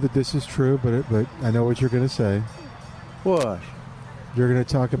don't know that this is true, but I know what you're going to say. What? You're going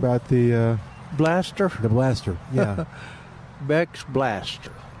to talk about the... blaster? The blaster, yeah. Beck's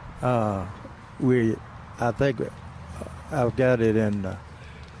blaster. I think I've got it in...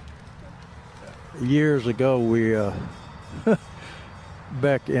 years ago,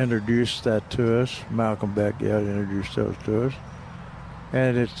 Beck introduced that to us. Malcolm Beck introduced those to us.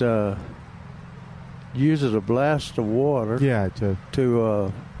 And it uses a blast of water to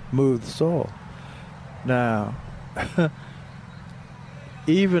move the soil. Now...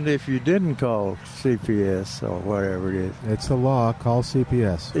 even if you didn't call CPS or whatever it is. It's the law. Call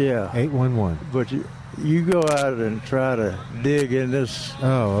CPS. Yeah. 811. But you go out and try to dig in this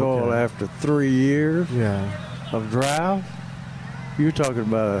soil after 3 years of drought, you're talking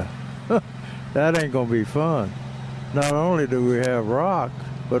about that ain't going to be fun. Not only do we have rock,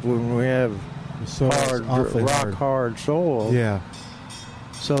 but when we have hard soil. Yeah.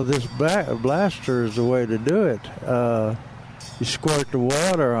 So this blaster is the way to do it. You squirt the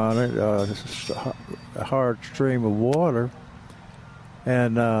water on it, a hard stream of water,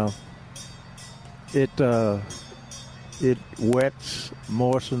 and it wets,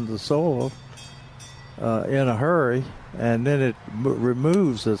 moistens the soil in a hurry, and then it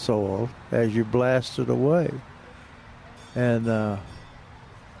removes the soil as you blast it away. And I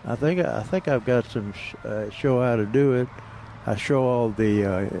think I've got some show how to do it. I show all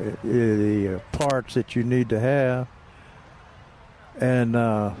the parts that you need to have. And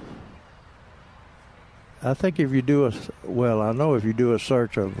I think if you do if you do a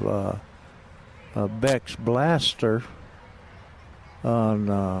search of Beck's Blaster on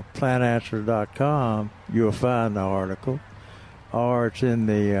plantanswer.com, you'll find the article. Or it's in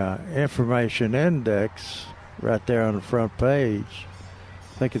the information index right there on the front page.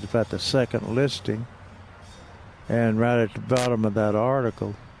 I think it's about the second listing. And right at the bottom of that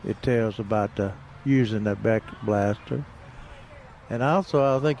article, it tells about using the Beck Blaster. And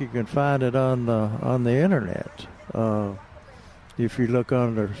also, I think you can find it on the internet. If you look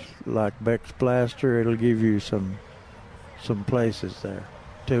under like Beck's Blaster, it'll give you some places there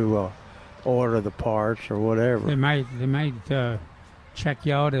to order the parts or whatever. They might check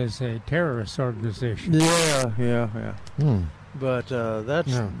you out as a terrorist organization. Yeah. But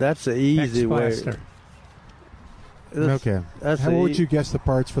that's the easy way. Okay. How would you guess the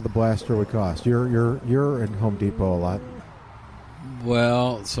parts for the blaster would cost? You're in Home Depot a lot.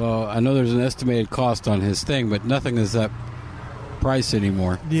 Well, so I know there's an estimated cost on his thing, but nothing is that price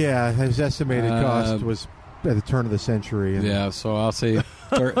anymore. Yeah, his estimated cost was at the turn of the century. Yeah, so I'll say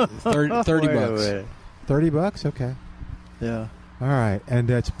 30 bucks. $30? Okay. Yeah. All right, and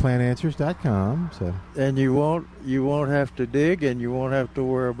that's plantanswers.com. So. And you won't have to dig, and you won't have to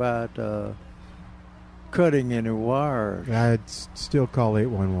worry about cutting any wires. I'd still call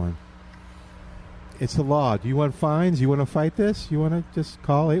 811. It's the law. Do you want fines? You want to fight this? You want to just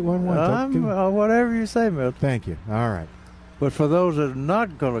call 811? Whatever you say, Milton. Thank you. All right. But for those that are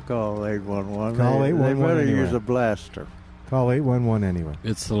not going to call 811, call 811 they better anyway. use a blaster. Call 811 anyway.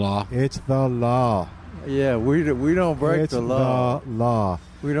 It's the law. It's the law. Yeah, we don't break the law. It's the law.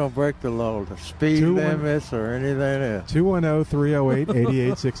 We don't break the law, the speed limits or anything else.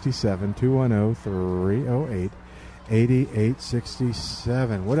 210-308-8867.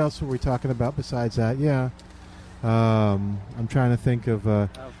 210-308-8867. What else were we talking about besides that? Yeah. I'm trying to think of,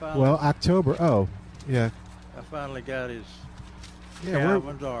 October. Oh, yeah. I finally got his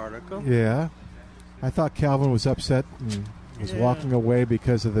Calvin's article. Yeah. I thought Calvin was upset and was walking away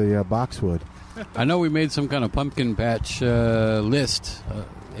because of the boxwood. I know we made some kind of pumpkin patch list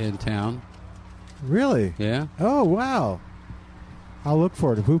in town. Really? Yeah. Oh, wow. I'll look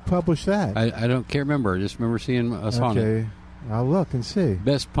for it. Who published that? I can't remember. I just remember seeing us on it. I'll look and see.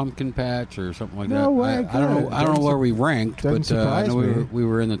 Best pumpkin patch or something like No that. way, I don't know. I don't know where we ranked, doesn't but I surprise know me. we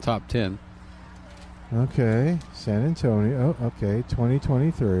were in the top 10. Okay, San Antonio. Oh, okay,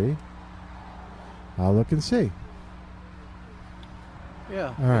 2023. I'll look and see.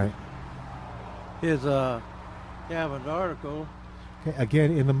 Yeah. All right. His Calvin's article. Okay,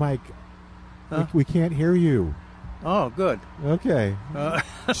 again, in the mic. Huh? We can't hear you. Oh, good. Okay.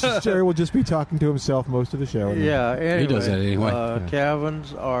 Jerry will just be talking to himself most of the show. Yeah, anyway. He does that anyway. Yeah.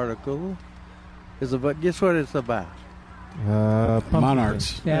 Calvin's article is about, guess what it's about?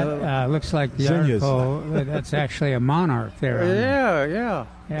 Monarchs. That looks like the Zinnias. article. That's actually a monarch there. Yeah.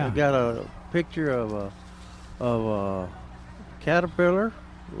 Yeah. They got a picture of a caterpillar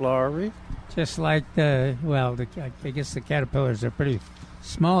larvae. Just like I guess the caterpillars are pretty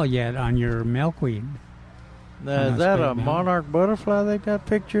small yet on your milkweed. Now, is that a monarch butterfly they got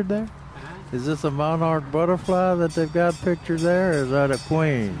pictured there? Is this a monarch butterfly that they've got pictured there, or is that a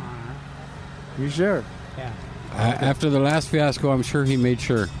queen? You sure? Yeah. After the last fiasco, I'm sure he made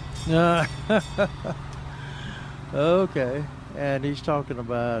sure. Okay. And he's talking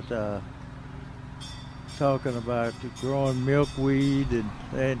about growing milkweed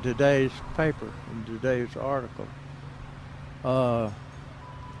in today's paper, in today's article.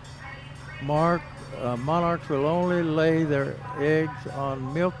 Monarchs will only lay their eggs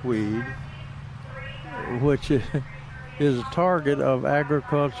on milkweed, which is a target of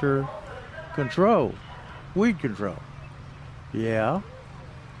agriculture control, weed control. Yeah,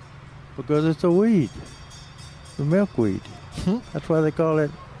 because it's a weed, the milkweed. That's why they call it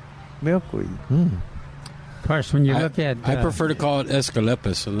milkweed. Of course, when you look at... I prefer to call it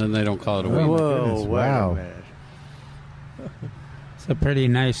Escalepus, and then they don't call it a weed. Whoa, wait wow. a minute. It's a pretty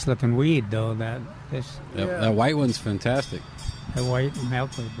nice looking weed, though. That That white one's fantastic. the white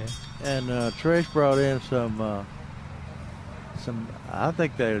milkweed there. And Trish brought in some. I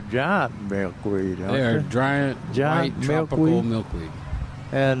think they're giant milkweed. Aren't They are they? giant Giant white tropical milkweed.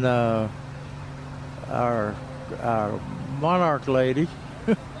 And our monarch lady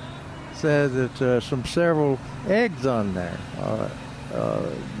said that several eggs on there,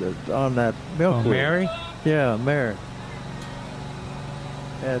 on that milkweed. Oh, Mary? Yeah, Mary.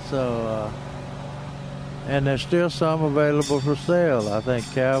 And so, and there's still some available for sale. I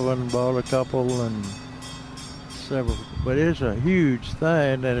think Calvin bought a couple and several, but it's a huge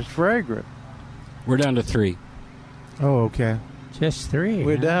thing and it's fragrant. We're down to 3. Oh, okay. Just 3.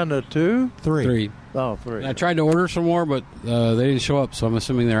 We're down to 2? 3. Oh, 3. I tried to order some more, but they didn't show up, so I'm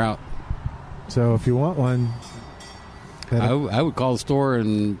assuming they're out. So if you want one, I would call the store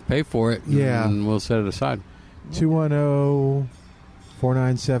and pay for it, and we'll set it aside.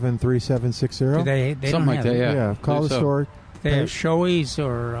 210-497-3760. They Something don't like have that, yeah. Yeah, call the So. store. They have showies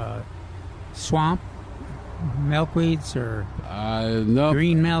or swamp milkweeds or No.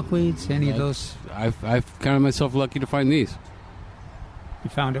 green milkweeds, any of those? I've counted myself lucky to find these. You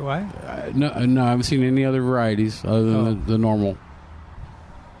found it what? No, I haven't seen any other varieties other than the normal.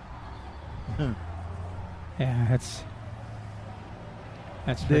 Yeah, that's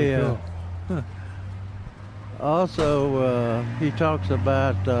pretty cool. Also, he talks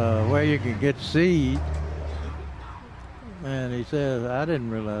about where you can get seed. And he says, I didn't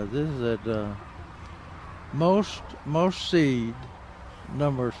realize this, that most seed,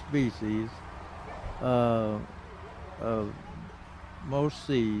 number of species, most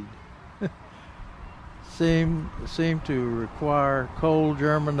seed seem to require cold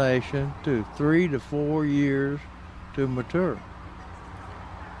germination to 3 to 4 years to mature,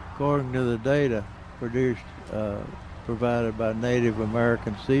 according to the data provided by Native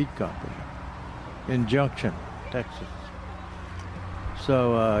American Seed Company in Junction, Texas.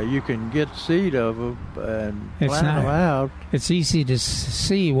 So you can get seed of them and plant them out. It's easy to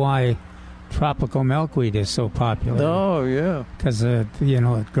see why tropical milkweed is so popular. Oh, yeah. Because, it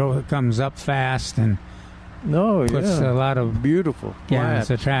comes up fast and puts a lot of... Beautiful plants. Yeah, it's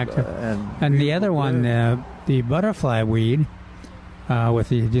attractive. And the other one, the butterfly weed, with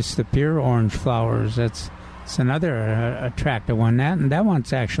just the pure orange flowers, it's another attractive one. That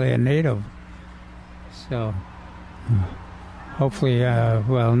one's actually a native. So... hopefully,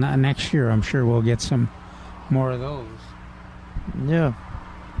 next year I'm sure we'll get some more of those. Yeah.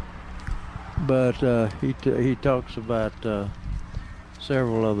 But he talks about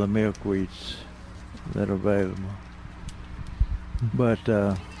several of the milkweeds that are available. But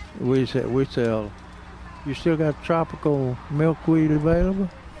we sell. You still got tropical milkweed available?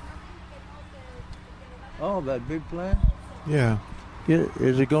 Oh, that big plant? Yeah.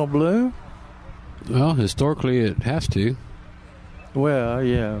 Is it going to bloom? Well, historically it has to. Well,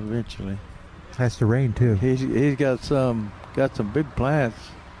 yeah, eventually. Has to rain too. He's got some got some big plants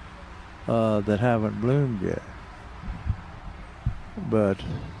that haven't bloomed yet. But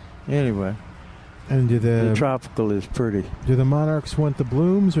anyway, and the tropical is pretty. Do the monarchs want the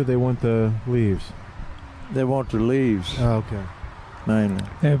blooms or they want the leaves? They want the leaves. Oh, okay. Mainly.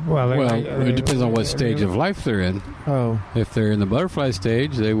 It depends on what stage of life they're in. Oh. If they're in the butterfly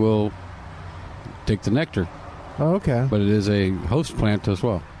stage, they will take the nectar. Oh, okay. But it is a host plant as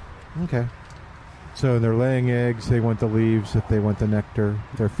well. Okay. So they're laying eggs, they want the leaves. If they want the nectar,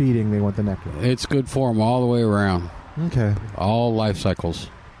 they're feeding, they want the nectar. It's good for them all the way around. Okay. All life cycles.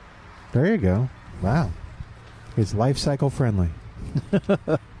 There you go. Wow. It's life cycle friendly.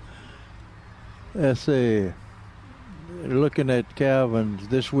 Let's see. Looking at Calvin's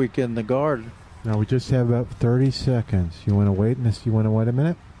This Week in the Garden. Now we just have about 30 seconds. You want to wait? You want to wait a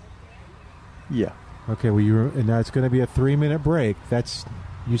minute? Yeah. Okay. Well, and now it's going to be a 3-minute break.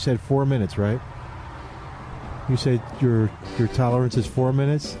 You said 4 minutes, right? You said your tolerance is 4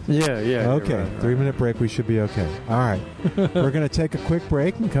 minutes? Yeah. Okay. Right. 3-minute break. We should be okay. All right. We're going to take a quick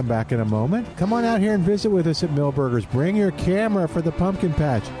break and come back in a moment. Come on out here and visit with us at Millburgers. Bring your camera for the pumpkin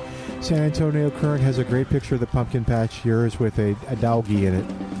patch. San Antonio Current has a great picture of the pumpkin patch. Yours with a doggy in it.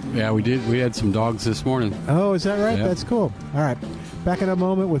 Yeah, we did. We had some dogs this morning. Oh, is that right? Yep. That's cool. All right. Back in a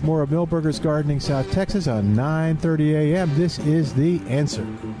moment with more of Millburgers Gardening South Texas on 9:30 a.m. This is The Answer.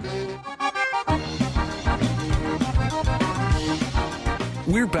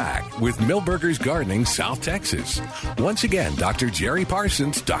 We're back with Millburgers Gardening South Texas. Once again, Dr. Jerry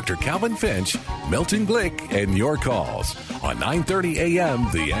Parsons, Dr. Calvin Finch, Milton Glueck, and your calls on 9:30 a.m.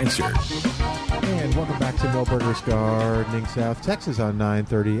 The Answer. And welcome back to Millburgers Gardening South Texas on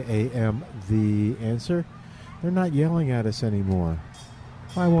 9:30 a.m. The Answer. They're not yelling at us anymore.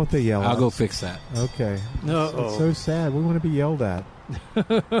 Why won't they yell at us? I'll go fix that. Okay. It's so sad. We want to be yelled at.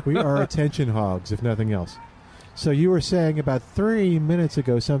 We are attention hogs, if nothing else. So you were saying about 3 minutes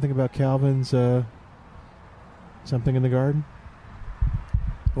ago something about Calvin's something in the garden?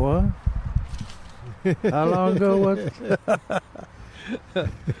 What? How long ago was it?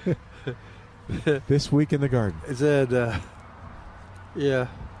 This Week in the Garden. It said, yeah,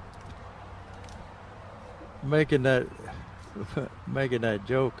 making that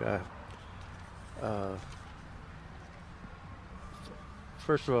joke.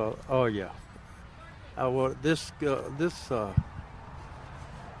 First of all, oh yeah. One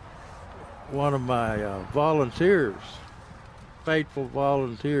of my volunteers, faithful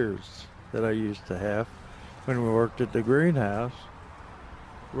volunteers that I used to have when we worked at the greenhouse,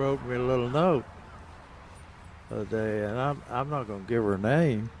 wrote me a little note the day, and I'm not going to give her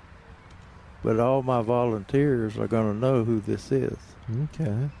name, but all my volunteers are going to know who this is.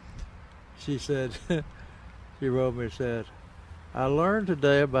 Okay. She said, she wrote me and said, I learned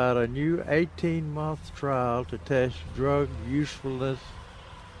today about a new 18-month trial to test drug usefulness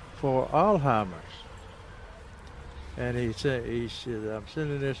for Alzheimer's. And he said, I'm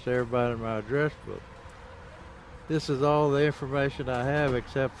sending this to everybody in my address book. This is all the information I have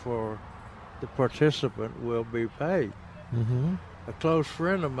except for the participant will be paid. Mm-hmm. A close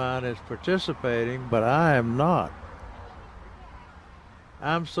friend of mine is participating, but I am not.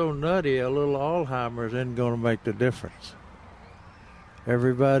 I'm so nutty, a little Alzheimer's isn't going to make the difference.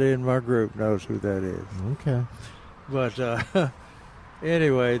 Everybody in my group knows who that is. Okay. But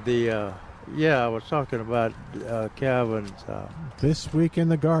anyway, I was talking about Calvin's. This Week in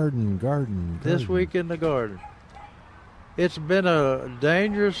the Garden. This Week in the Garden. It's been a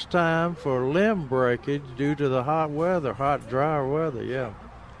dangerous time for limb breakage due to the hot, dry weather, yeah.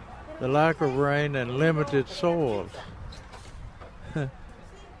 The lack of rain and limited soils.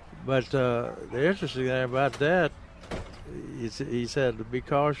 But the interesting thing about that, he said to be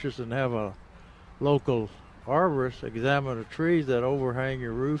cautious and have a local arborist examine the trees that overhang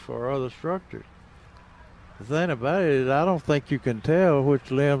your roof or other structures. The thing about it is I don't think you can tell which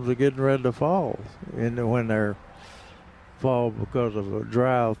limbs are getting ready to fall when they're fall because of a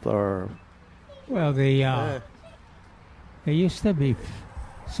drought or... Well, they used to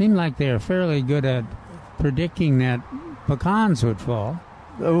seemed like they were fairly good at predicting that pecans would fall.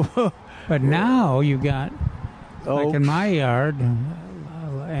 But now you've got, like in my yard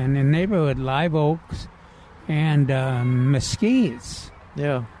and in neighborhood, live oaks and mesquites.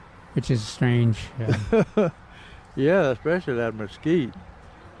 Yeah. Which is strange. Yeah, especially that mesquite.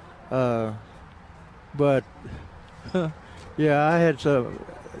 But, yeah, I had some...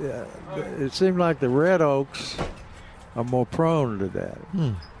 it seemed like the red oaks are more prone to that.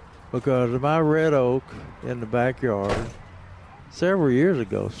 Because my red oak in the backyard several years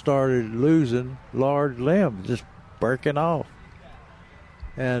ago started losing large limbs, just breaking off.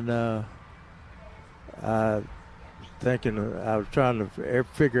 And I thinking I was trying to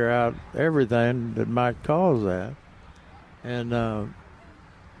figure out everything that might cause that, and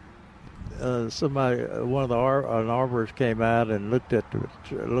somebody, one of the an arborist came out and looked at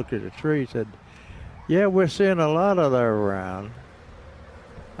the tree. Said, "Yeah, we're seeing a lot of that around."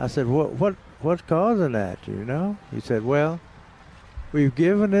 I said, "What's causing that? Do you know?" He said, "Well, we've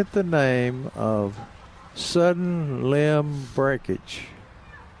given it the name of sudden limb breakage."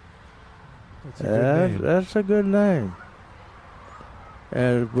 That's a good name.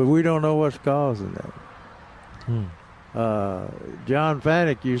 But we don't know what's causing that. John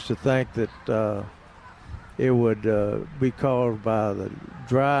Fanuc used to think that it would be caused by the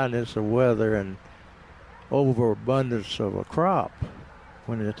dryness of weather and overabundance of a crop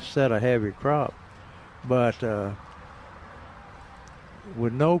when it's set a heavy crop. But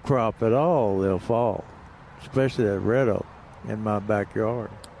with no crop at all, they'll fall, especially that red oak in my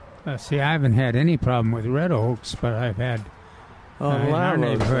backyard. See, I haven't had any problem with red oaks, but I've had in our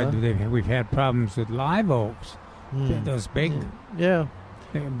neighborhood, we've had problems with live oaks. Those big,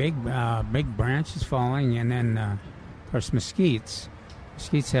 big branches falling, and then, of course, mesquites.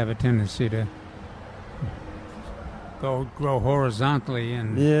 Mesquites have a tendency to grow horizontally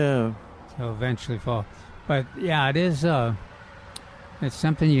and they'll eventually fall. But yeah, it is. It's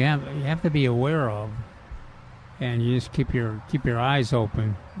something you have to be aware of, and you just keep your eyes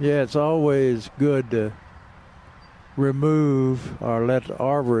open. Yeah, it's always good to remove or let the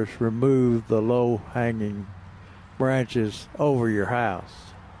arborist remove the low-hanging branches over your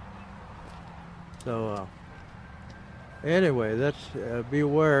house. So anyway, that's be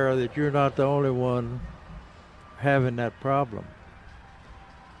aware that you're not the only one having that problem.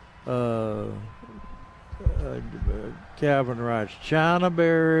 Calvin writes, China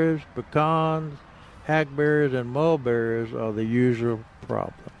berries, pecans, hackberries, and mulberries are the usual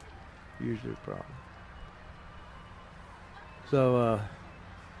problem. So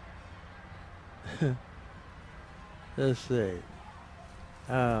let's see.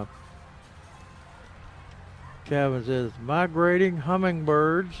 Calvin says, migrating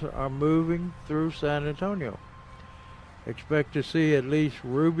hummingbirds are moving through San Antonio. Expect to see at least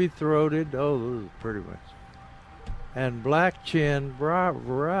ruby-throated, those are pretty ones, and black-chinned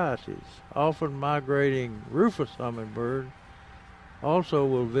varieties. Often migrating rufous hummingbird also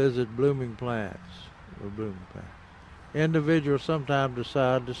will visit blooming plants. Individuals sometimes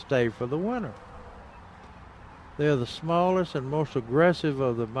decide to stay for the winter. They are the smallest and most aggressive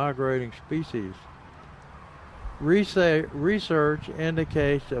of the migrating species. Research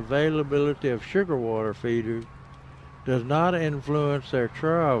indicates availability of sugar water feeders does not influence their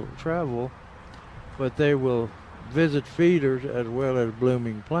travel, but they will visit feeders as well as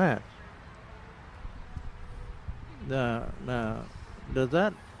blooming plants. Now, does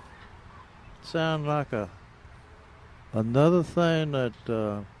that sound like another thing that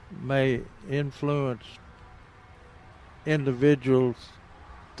may influence individuals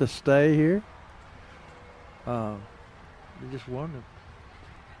to stay here? I just wonder.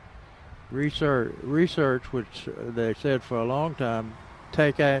 Research, which they said for a long time,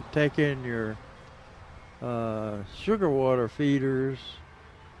 take in your sugar water feeders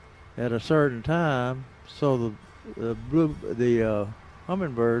at a certain time, so the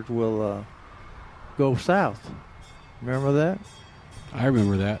hummingbirds will go south. Remember that? I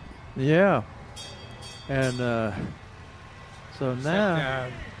remember that. Yeah, and so now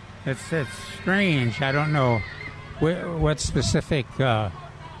it's strange. I don't know what specific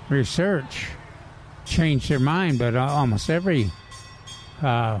research changed their mind, but almost every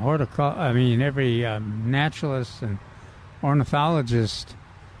every naturalist and ornithologist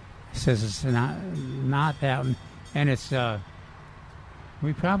says it's not that, and it's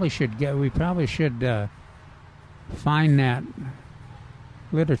we probably should find that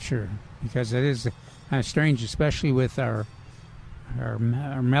literature, because it is kind of strange, especially with our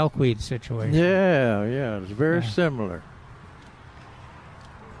milkweed situation. Yeah, it's very similar.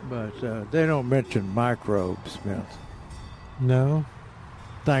 But they don't mention microbes, Milton. No?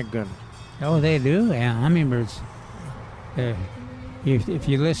 Thank goodness. Oh, they do? Yeah, hummingbirds. If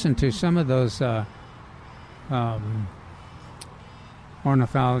you listen to some of those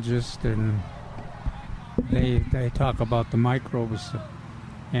ornithologists, and they talk about the microbes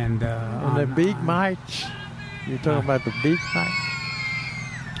and the beak mites. You're talking about the beak mites?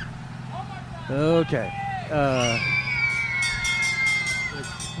 Okay.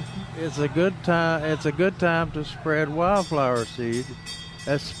 It's a good time to spread wildflower seed,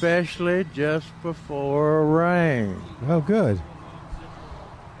 especially just before rain. Oh, good.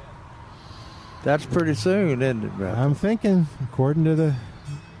 That's pretty soon, isn't it, Milton? I'm thinking, according to the...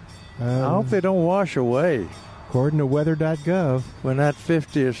 I hope they don't wash away. According to weather.gov. When that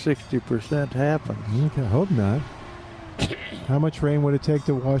 50 or 60% happens. Okay, I hope not. How much rain would it take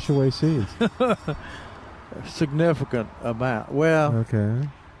to wash away seeds? A significant amount. Well, okay.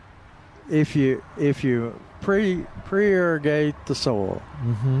 If you pre-irrigate the soil,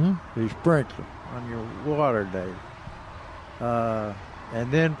 you sprinkle on your water day, and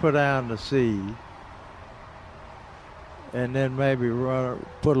then put down the seed, and then maybe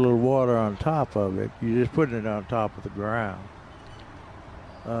put a little water on top of it. You're just putting it on top of the ground.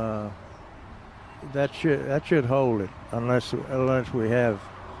 That should hold it, unless we have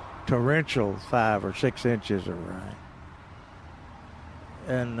torrential 5 or 6 inches of rain.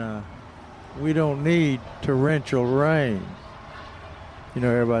 And we don't need torrential rain. You know,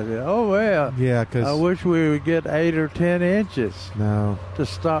 everybody says, "Oh well, yeah, because I wish we would get 8 or 10 inches." No, to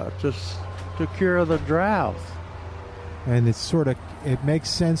cure the drought. And it makes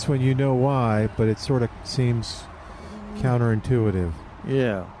sense when you know why, but it sort of seems counterintuitive.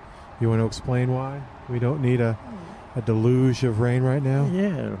 Yeah. You want to explain why we don't need a deluge of rain right now?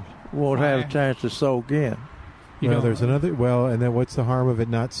 Yeah, won't have a chance to soak in. There's another. Well, and then what's the harm of it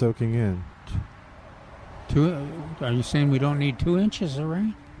not soaking in? Are you saying we don't need 2 inches of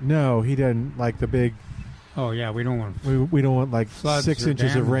rain? No, he doesn't like the big. Oh yeah, we don't want. We don't want like 6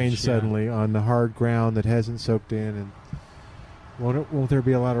 inches of rain damage, suddenly on the hard ground that hasn't soaked in, and won't there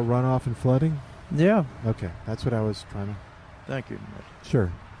be a lot of runoff and flooding? Yeah. Okay, that's what I was trying to. Thank you, Mitch.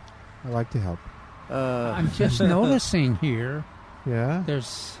 Sure, I like to help. I'm just noticing here. Yeah.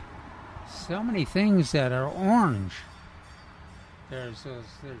 There's so many things that are orange. There's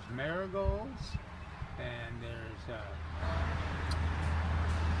marigolds, and there's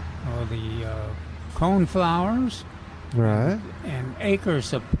the cone flowers, right? And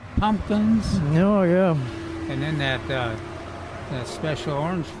acres of pumpkins. Oh yeah. And then that special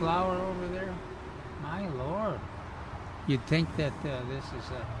orange flower over there. My Lord, you'd think that this is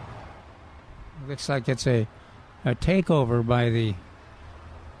looks like it's a takeover by the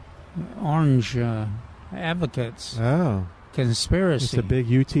orange advocates. Oh. Conspiracy. It's a big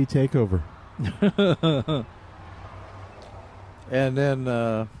UT takeover. And then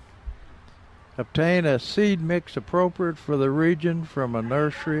obtain a seed mix appropriate for the region from a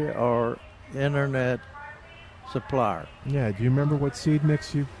nursery or internet supplier. Yeah, do you remember what seed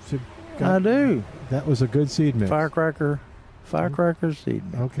mix you got? I do. That was a good seed mix. Firecracker seed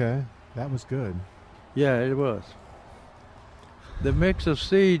mix. Okay, that was good. Yeah, it was. The mix of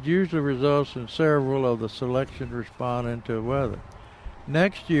seeds usually results in several of the selection responding to weather.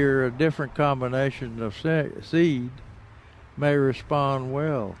 Next year, a different combination of seed may respond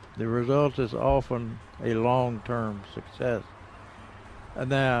well. The result is often a long-term success. And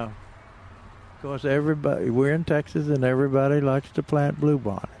now, of course, we're in Texas, and everybody likes to plant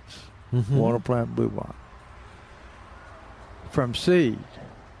bluebonnets. Want to plant bluebonnet. From seed,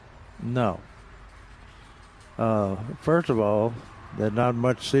 no. First of all, there's not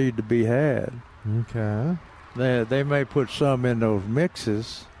much seed to be had. Okay. They may put some in those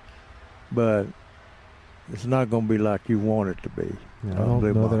mixes, but it's not going to be like you want it to be. Yeah, I don't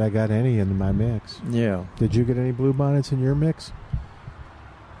know that I got any in my mix. Yeah. Did you get any bluebonnets in your mix?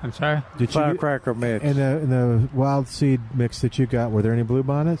 I'm sorry? Firecracker mix. In the wild seed mix that you got, were there any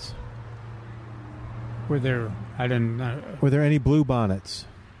bluebonnets? Were there? I didn't. Were there any bluebonnets?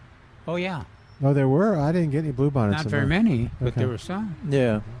 Oh yeah. Oh, there were. I didn't get any bluebonnets. Not very many, but there were some.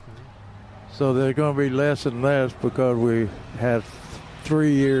 Yeah. So there's going to be less and less because we had 4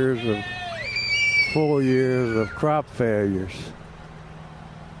 years of crop failures,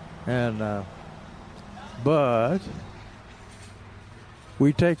 and but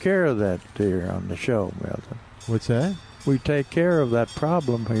we take care of that here on the show, Milton. What's that? We take care of that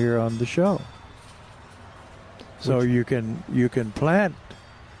problem here on the show. So you can plant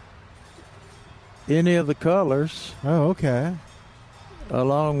any of the colors. Oh, okay.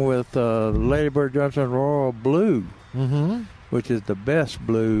 Along with Ladybird Johnson Royal Blue, which is the best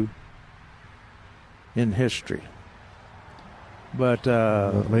blue in history. But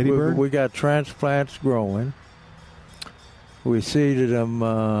Ladybird? we got transplants growing. We seeded them,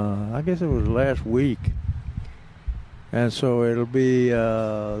 I guess it was last week. And so it'll be,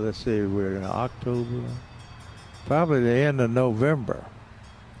 let's see, we're in October, probably the end of November.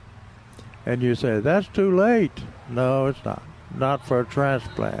 And you say, that's too late. No, it's not. Not for a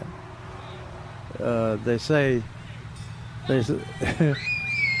transplant. They say,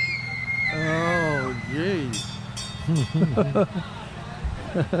 oh, geez.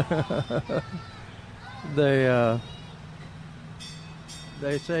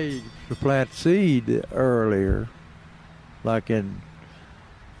 They say to plant seed earlier, like in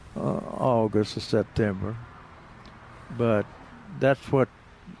August or September, but that's what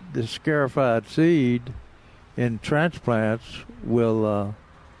the scarified seed in transplants will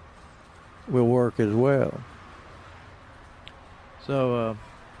work as well. So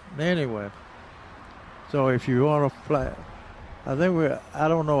anyway, so if you want to plant, I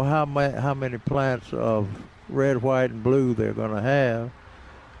don't know how many plants of red, white, and blue they're going to have.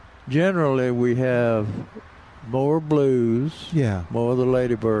 Generally, we have more blues, more of the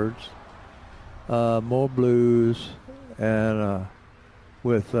ladybirds, more blues, and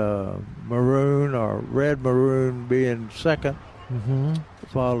with maroon or red maroon being second,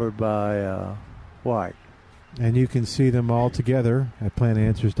 followed by white. And you can see them all together at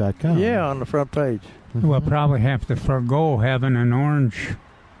plantanswers.com. Yeah, on the front page. We'll probably have to forego having an orange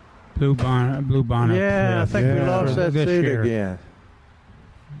blue bonnet. Yeah, I think we lost that seed again.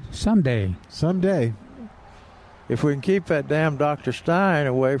 Someday. If we can keep that damn Dr. Stein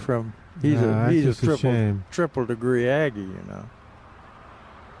away from, he's a triple degree Aggie, you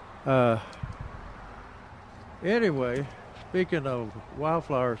know. Anyway, speaking of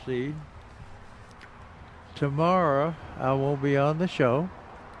wildflower seed, tomorrow I won't be on the show.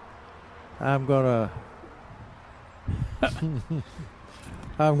 I'm gonna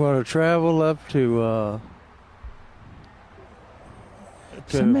travel up to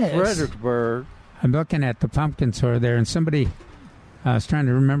Fredericksburg. I'm looking at the pumpkin store there, and somebody, I was trying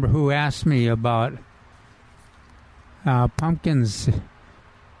to remember who asked me about pumpkins.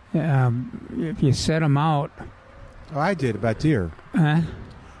 If you set them out. Oh, I did, about deer.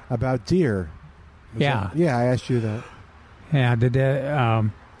 About deer. Yeah. I asked you that. Yeah, did they,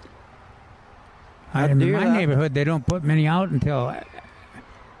 in my neighborhood, they don't put many out until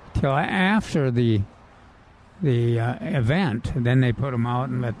after the event. Then they put them out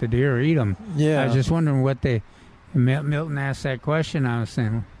and let the deer eat them. Yeah. I was just wondering what Milton asked that question. I was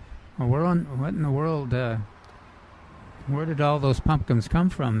saying, well, what in the world, where did all those pumpkins come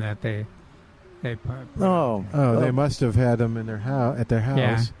from that they put? They must have had them in at their house.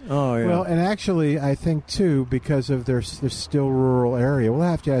 Yeah. Oh, yeah. Well, and actually, I think, too, because of their still rural area, we'll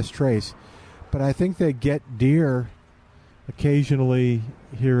have to ask Trace, but I think they get deer occasionally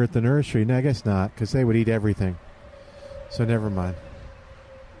here at the nursery. No, I guess not, because they would eat everything. So never mind.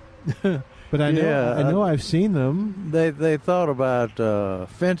 But I know I've seen them. They thought about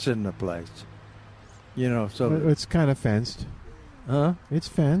fencing the place. You know, so it's kind of fenced. Huh? It's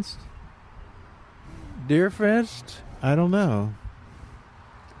fenced. Deer fenced? I don't know.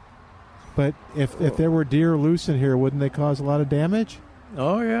 But if there were deer loose in here, wouldn't they cause a lot of damage?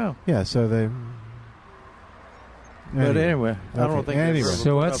 Oh, yeah. Yeah, so they... But anyway, I don't think... Anyway.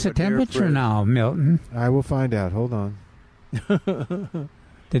 So what's the temperature now, Milton? I will find out. Hold on.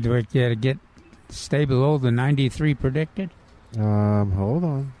 Did we get stay below the 93 predicted? Hold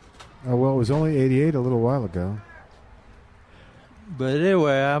on. Oh, well, it was only 88 a little while ago. But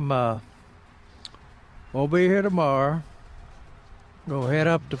anyway, we'll be here tomorrow. Go head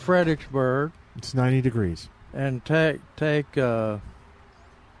up to Fredericksburg. It's 90 degrees. And take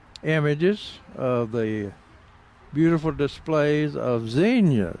images of the beautiful displays of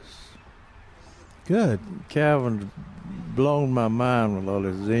zinnias. Good. Calvin's blown my mind with all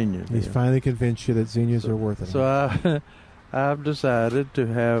his zinnias. He's finally convinced you that zinnias are worth it. So I've decided to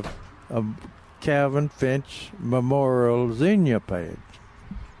have a Calvin Finch Memorial Zinnia page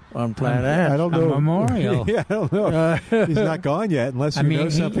on Planet Ash. I don't know. A memorial. Yeah, I don't know. He's not gone yet, unless you know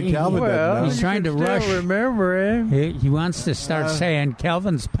something Calvin doesn't know. He's trying to rush. Remember him. He wants to start saying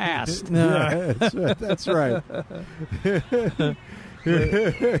Calvin's past. Yeah, that's right.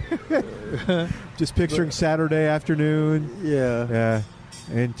 Just picturing Saturday afternoon. Yeah.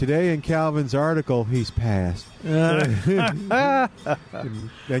 And today in Calvin's article, he's passed. Then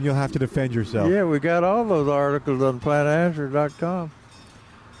you'll have to defend yourself. Yeah, we got all those articles on plantanswers.com.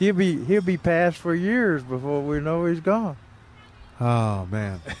 He'll be passed for years before we know he's gone. Oh,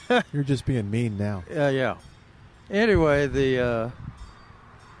 man. You're just being mean now. Yeah. Anyway, we're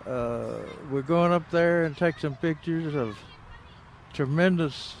going up there and take some pictures of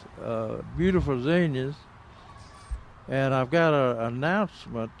tremendous, beautiful zinnias. And I've got an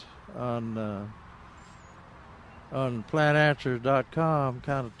announcement on plantanswers.com,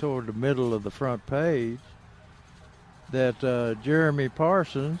 kind of toward the middle of the front page, that Jeremy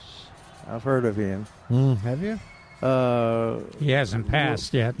Parsons, I've heard of him. Have you? He hasn't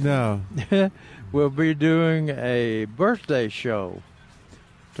passed yet. No. We'll be doing a birthday show.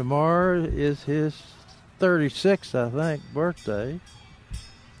 Tomorrow is his 36th, I think, birthday.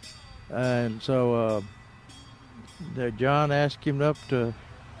 And so John asked him up to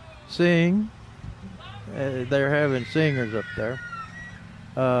sing. They're having singers up there.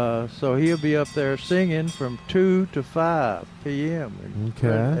 So he'll be up there singing from 2 to 5 p.m.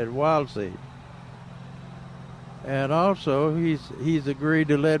 At Wildseed. And also, he's agreed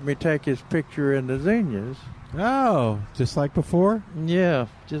to let me take his picture in the zinnias. Oh, just like before? Yeah,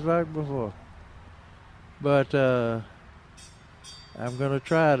 just like before. But I'm going to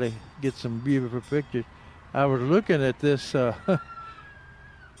try to get some beautiful pictures. I was looking at this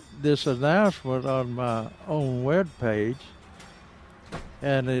this announcement on my own web page,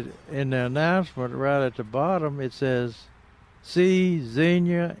 and in the announcement right at the bottom it says, "See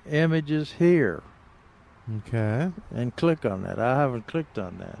zinnia images here." Okay. And click on that. I haven't clicked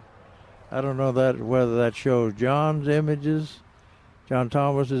on that. I don't know whether that shows John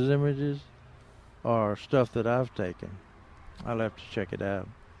Thomas's images, or stuff that I've taken. I'll have to check it out.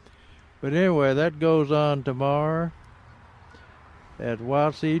 But anyway, that goes on tomorrow at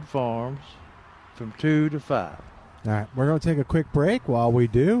Wildseed Farms from 2 to 5. All right, we're going to take a quick break. While we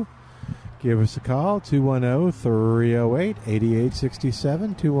do, give us a call,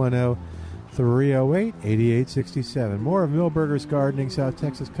 210-308-8867, 210-308-8867. More of Milberger's Gardening South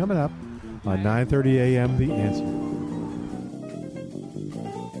Texas coming up on 9:30 a.m. The Answer.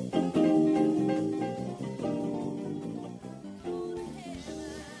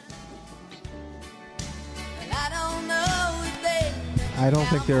 I don't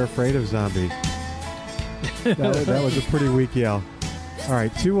think they're afraid of zombies. That was a pretty weak yell. All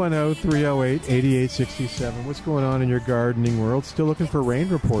right, 210-308-8867. What's going on in your gardening world? Still looking for rain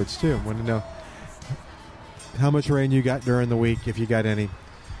reports, too. Want to know how much rain you got during the week, if you got any.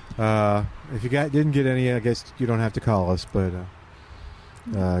 If you didn't get any, I guess you don't have to call us, but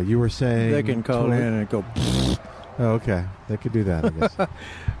you were saying... They can call in and go... Oh, okay. They could do that, I guess. All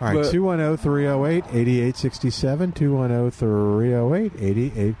right, 210-308-8867,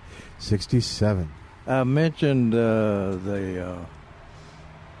 210-308-8867. I mentioned the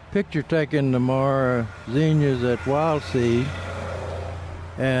picture taken tomorrow, zinnias at Wildseed,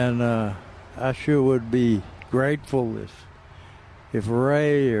 and I sure would be grateful if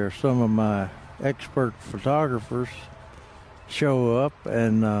Ray or some of my expert photographers show up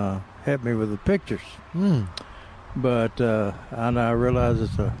and help me with the pictures. But and I realize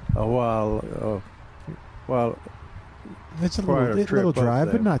it's a while. It's a little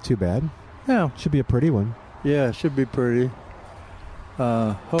drive, but not too bad. Yeah, should be a pretty one. Yeah, it should be pretty.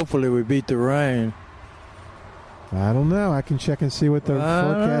 Hopefully, we beat the rain. I don't know. I can check and see what the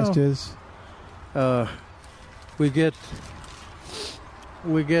forecast is. We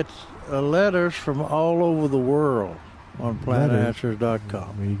get letters from all over the world on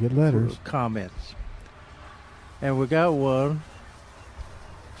plantanswers.com. You get letters, comments. And we got one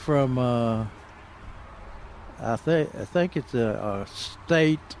from I think it's a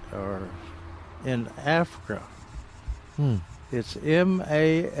state or in Africa. It's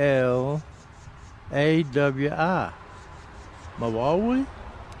Malawi. Malawi?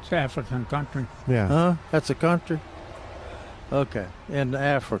 It's an African country. Yeah. Huh? That's a country? Okay. In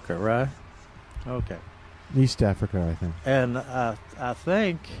Africa, right? Okay. East Africa, I think. And I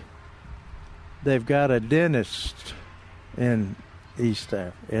think they've got a dentist in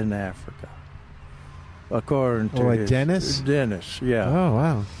in Africa, according to a dentist? Dentist, yeah. Oh,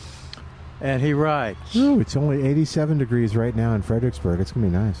 wow. And he writes... Ooh, it's only 87 degrees right now in Fredericksburg. It's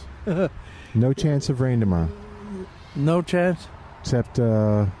going to be nice. No chance of rain tomorrow. No chance? Except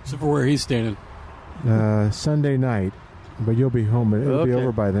for where he's standing. Sunday night. But you'll be home. It'll be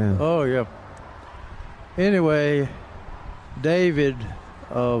over by then. Oh, yeah. Anyway, David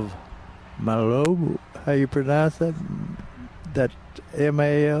of Malawi, how you pronounce that? That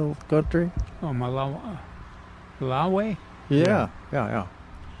M-A-L country? Oh, Malawi? Yeah.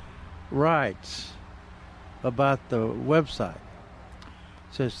 Writes about the website.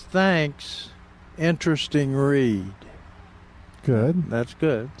 Says, thanks, interesting read. Good. That's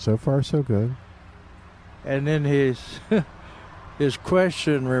good. So far, so good. And then his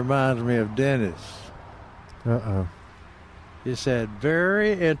question reminds me of Dennis. Uh-oh. He said,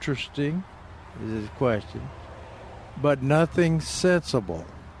 very interesting is his question, but nothing sensible.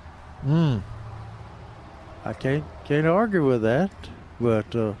 I can't argue with that,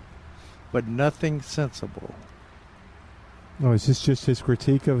 but nothing sensible. Oh, is this just his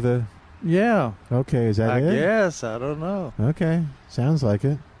critique of the... Yeah. Okay, is that it? I guess. I don't know. Okay, sounds like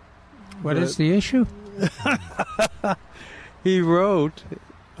it. What is the issue? He wrote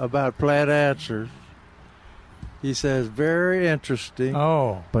about Plant Answers. He says, very interesting.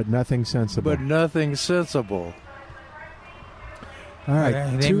 Oh. But nothing sensible. But nothing sensible. All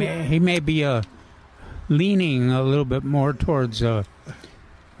right. He may be leaning a little bit more towards food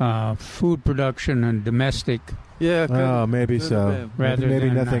production and domestic Yeah. Maybe so. Rather maybe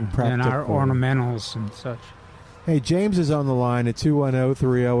than, nothing practical. than our ornamentals and such. Hey, James is on the line at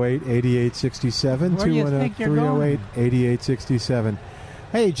 210-308-8867. Where do you think you're going? 210-308-8867.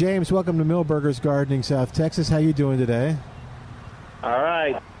 Hey, James, welcome to Milberger's Gardening, South Texas. How you doing today? All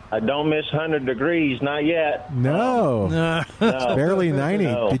right. I don't miss 100 degrees, not yet. No. It's barely 90.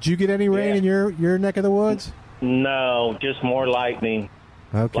 No. Did you get any rain in your neck of the woods? No, just more lightning.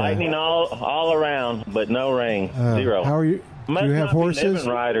 Okay. Lightning all around, but no rain. Zero. How are you? Do Must you have not be horses? living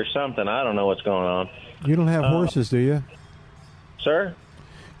right or something. I don't know what's going on. You don't have horses, do you? Sir?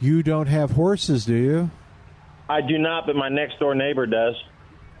 You don't have horses, do you? I do not, but my next door neighbor does.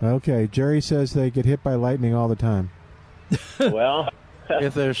 Okay. Jerry says they get hit by lightning all the time. Well,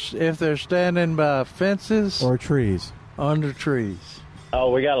 if they're standing by fences or trees, under trees.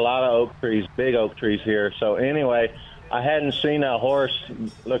 Oh, we got a lot of oak trees, big oak trees here. So anyway, I hadn't seen a horse.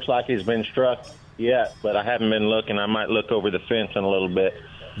 Looks like he's been struck yet, but I haven't been looking. I might look over the fence in a little bit.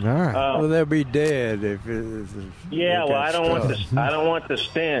 All right. Well, they'll be dead if yeah. Well, I don't want the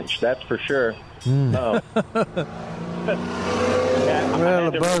stench. That's for sure. Well, the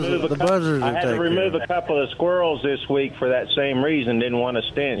buzzards. I had to remove a couple of squirrels this week for that same reason. Didn't want a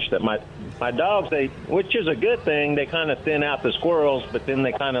stench. That my dogs, which is a good thing. They kind of thin out the squirrels, but then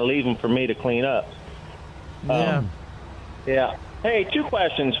they kind of leave them for me to clean up. Yeah. Yeah. Hey, two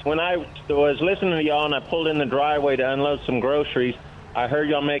questions. When I was listening to y'all and I pulled in the driveway to unload some groceries, I heard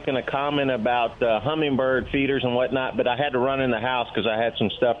y'all making a comment about hummingbird feeders and whatnot, but I had to run in the house because I had some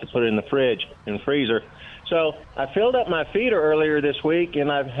stuff to put in the fridge and freezer. So I filled up my feeder earlier this week,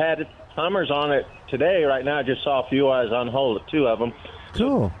 and I've had hummers on it today. Right now, I just saw a few. I was on hold of two of them.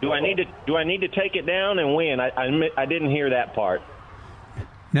 Cool. So do I need to take it down and when? I didn't hear that part.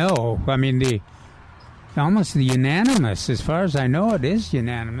 No, I mean almost the unanimous, as far as I know, it is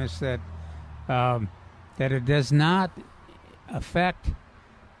unanimous that it does not affect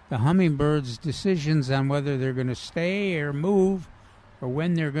the hummingbirds' decisions on whether they're going to stay or move or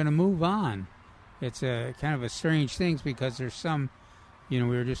when they're going to move on. It's a kind of a strange thing because there's some, we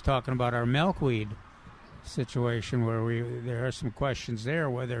were just talking about our milkweed situation where there are some questions there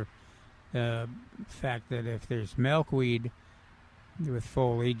whether the fact that if there's milkweed with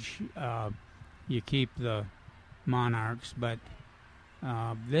foliage, you keep the monarchs, but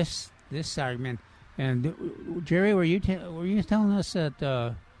this argument. And Jerry, were you telling us that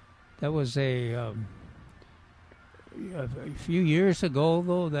that was a few years ago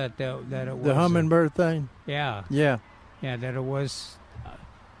though that it was the hummingbird thing? Yeah. That it was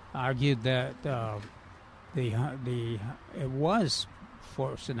argued that it was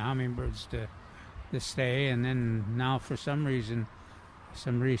forcing hummingbirds to stay, and then now for some reason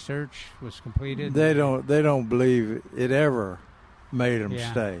some research was completed. They don't believe it ever made them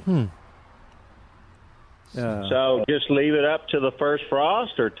stay. So just leave it up to the first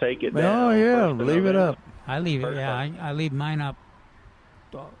frost, or take it down? Oh yeah, leave it up. I leave it. Yeah, I leave mine up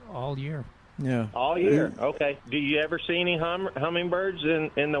all year. Yeah, all year. Okay. Do you ever see any hummingbirds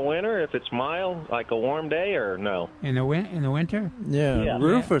in the winter? If it's mild, like a warm day, or no? In the winter? Yeah.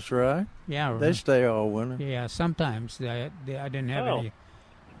 Rufus, right? Yeah, they stay all winter. Yeah, sometimes I didn't have any.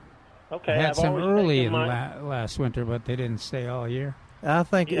 Okay, I had some early in last winter, but they didn't stay all year. I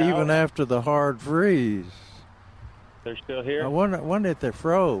think even after the hard freeze, they're still here. I wonder if they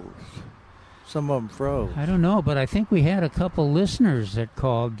froze. Some of them froze. I don't know, but I think we had a couple listeners that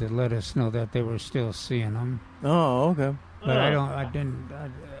called to let us know that they were still seeing them. Oh, okay. But I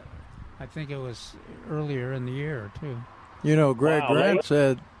think it was earlier in the year too. Greg Grant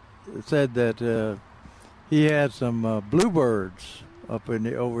said that he had some bluebirds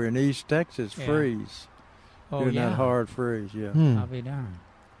over in East Texas freeze. During that hard freeze, I'll be down.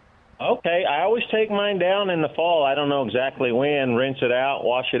 Okay, I always take mine down in the fall. I don't know exactly when. Rinse it out,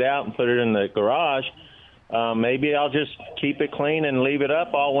 wash it out, and put it in the garage. Maybe I'll just keep it clean and leave it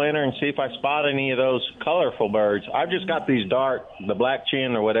up all winter and see if I spot any of those colorful birds. I've just got these the black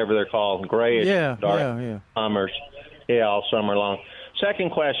chin or whatever they're called, grayish dark hummers. Yeah, all summer long.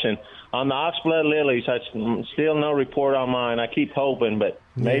 Second question. On the oxblood lilies, still no report on mine. I keep hoping, but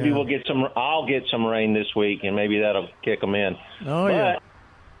maybe we'll get some. I'll get some rain this week, and maybe that'll kick them in. Oh,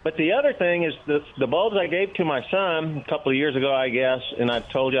 But the other thing is the bulbs I gave to my son a couple of years ago, I guess, and I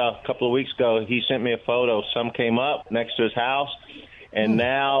told you a couple of weeks ago, he sent me a photo. Some came up next to his house, and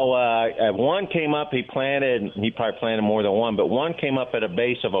now one came up. He probably planted more than one, but one came up at a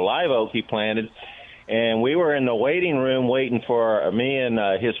base of a live oak he planted. And we were in the waiting room waiting for me and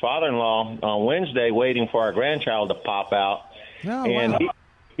his father-in-law on Wednesday, waiting for our grandchild to pop out. Oh, and wow.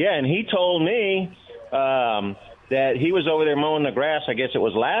 He told me that he was over there mowing the grass, I guess it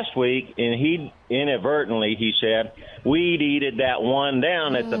was last week, and he inadvertently, he said, weed-eated that one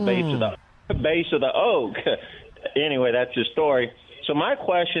down at the base of the oak. Anyway, that's his story. So my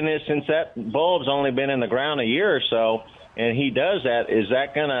question is, since that bulb's only been in the ground a year or so, and he does that, is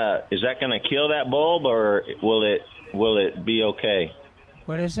that gonna kill that bulb, or will it be okay?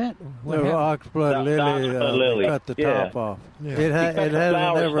 What is it? The oxblood lily cut the top off. Yeah.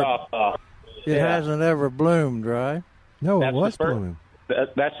 It hasn't ever bloomed, right? No, it was blooming.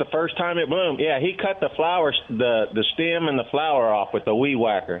 That's the first time it bloomed. Yeah, he cut the flowers, the stem and the flower off with a weed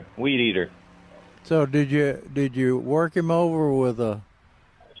eater. So did you work him over with a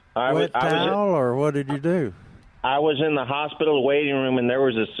wet towel, or what did you do? I was in the hospital waiting room, and there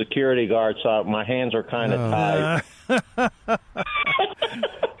was a security guard, so my hands were kind of tied.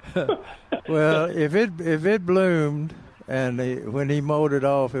 Well, if it bloomed, and when he mowed it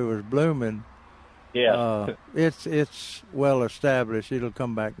off, it was blooming. Yeah, it's well established. It'll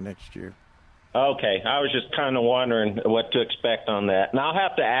come back next year. Okay, I was just kind of wondering what to expect on that. And I'll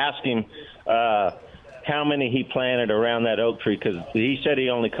have to ask him how many he planted around that oak tree, because he said he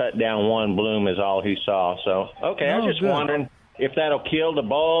only cut down one bloom is all he saw. So, okay, I was just wondering if that'll kill the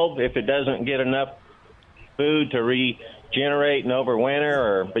bulb, if it doesn't get enough food to regenerate and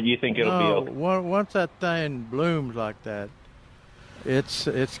overwinter, but you think it'll be okay? Once that thing blooms like that,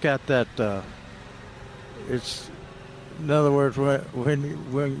 it's got that, in other words,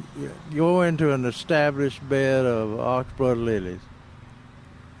 when you go into an established bed of oxblood lilies,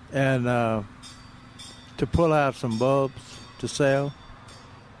 and to pull out some bulbs to sell,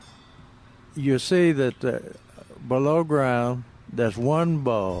 you see that below ground there's one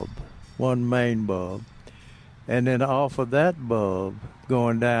bulb, one main bulb, and then off of that bulb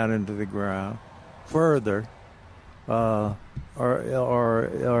going down into the ground further, or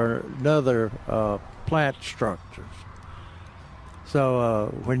another plant structures.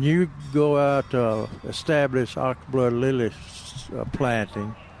 So when you go out to establish oxblood lily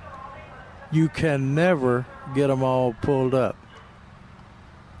planting, you can never get them all pulled up.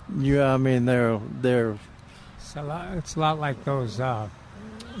 They're. It's a lot like those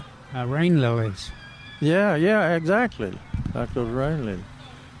rain lilies. Yeah, exactly, like those rain lilies.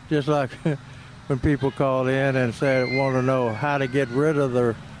 Just like when people call in and want to know how to get rid of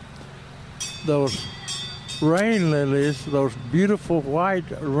those rain lilies, those beautiful white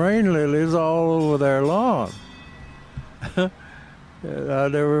rain lilies all over their lawn. I'll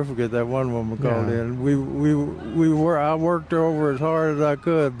never forget that one woman called in. I worked over as hard as I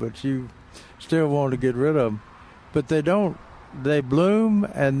could, but she still wanted to get rid of them. But they don't. They bloom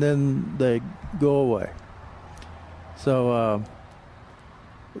and then they go away. So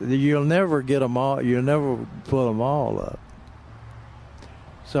you'll never get them all. You'll never pull them all up.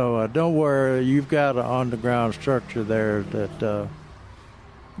 So don't worry. You've got an underground structure there that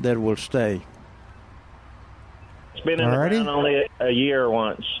will stay. It's been in the ground only a year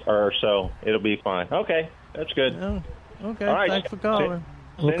once or so. It'll be fine. Okay, that's good. Oh, okay, all right. Thanks for calling.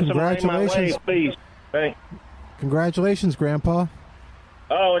 Well, congratulations. My way, please. Thanks. Congratulations, Grandpa.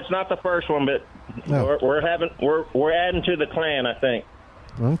 Oh, it's not the first one, but we're adding to the clan, I think.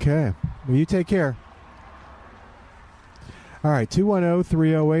 Okay. Well, you take care. All right,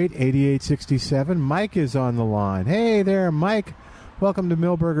 210-308-8867. Mike is on the line. Hey there, Mike. Welcome to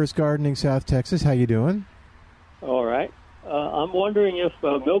Milberger's Gardening, South Texas. How you doing? All right. I'm wondering if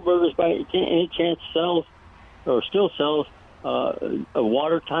Milberger's by any chance sells or still sells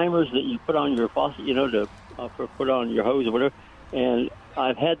water timers that you put on your faucet, to put on your hose or whatever. And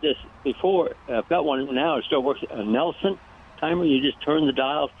I've had this before. I've got one now. It still works. A Nelson timer. You just turn the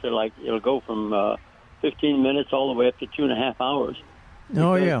dial to it'll go from 15 minutes all the way up to 2.5 hours.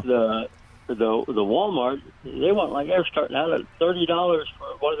 Oh, yeah. The Walmart, they want they're starting out at $30 for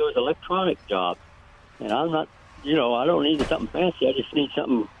one of those electronic jobs. And I'm not, I don't need something fancy. I just need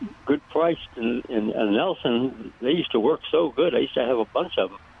something good priced. And Nelson, they used to work so good. I used to have a bunch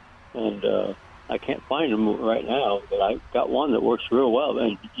of them. And I can't find them right now, but I got one that works real well.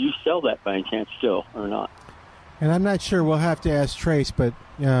 And do you sell that by any chance still or not? And I'm not sure. We'll have to ask Trace, but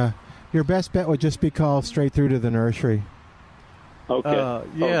your best bet would just be call straight through to the nursery. Okay.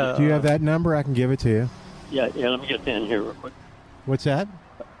 Yeah. Do you have that number? I can give it to you. Yeah. Let me get a pen here real quick. What's that?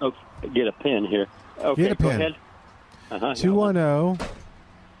 Okay, get a pen here. Okay, get a pen. Go ahead.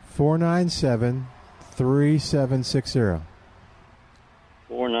 210-497-3760.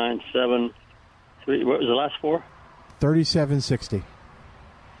 497. What was the last four? 3760.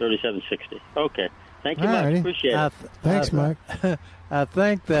 3760. Okay. Thank you Alrighty. much. Appreciate it. Thanks, Mike. I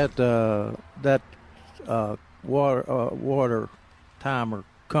think that water timer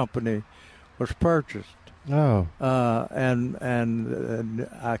company was purchased Oh. And I'm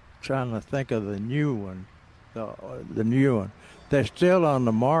trying to think of the new one, the new one. They're still on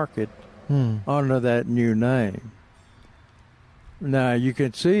the market under that new name. Now you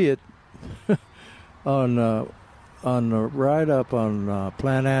can see it on the write-up on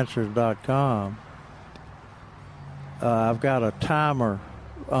plantanswers.com. I've got a timer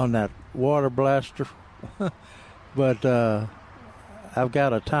on that water blaster, but I've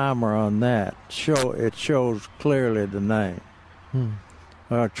got a timer on that. It shows clearly the name,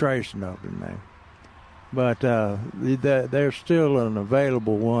 or a tracing of the name. But there's still an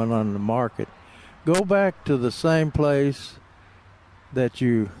available one on the market. Go back to the same place that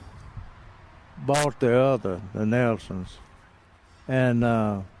you bought the Nelsons,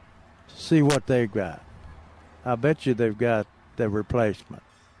 and see what they've got. I bet you they've got the replacement.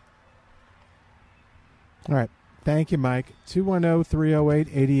 All right. Thank you, Mike.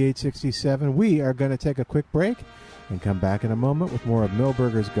 210-308-8867. We are going to take a quick break and come back in a moment with more of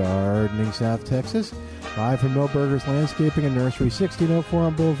Milberger's Gardening, South Texas. Live from Milberger's Landscaping and Nursery, 1604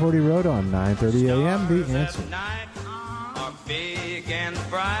 on Boulevardy Road on 9:30 a.m. The Answer. Are big and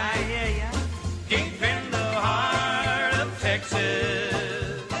bright, deep in the heart of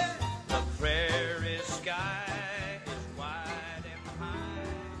Texas. The prairie sky is wide and high.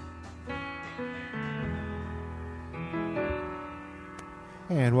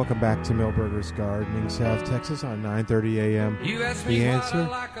 And welcome back to Milberger's Gardening, South Texas on 9:30 a.m. The Answer.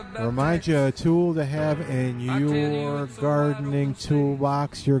 I'll remind you, a tool to have in your gardening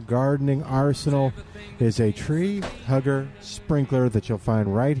toolbox, your gardening arsenal, is a tree hugger sprinkler that you'll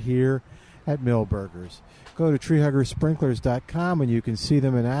find right here at Milberger's. Go to treehuggersprinklers.com and you can see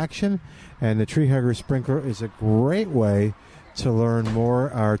them in action. And the Tree Hugger Sprinkler is a great way to learn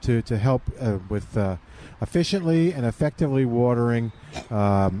more, or to help with efficiently and effectively watering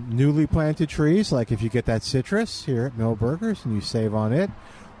newly planted trees, like if you get that citrus here at Milberger's and you save on it,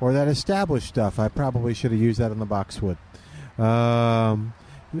 or that established stuff. I probably should have used that on the boxwood.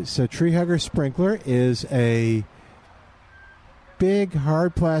 So Tree Hugger Sprinkler is a big,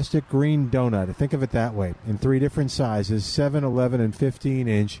 hard plastic green donut. Think of it that way, in 3 different sizes, 7, 11, and 15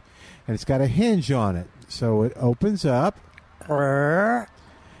 inch, and it's got a hinge on it. So it opens up, and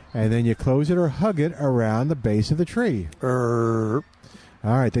then you close it or hug it around the base of the tree. All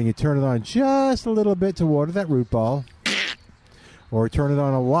right, then you turn it on just a little bit to water that root ball, or turn it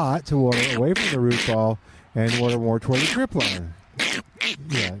on a lot to water away from the root ball and water more toward the drip line.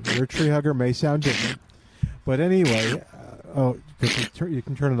 Yeah, your tree hugger may sound different, but anyway, you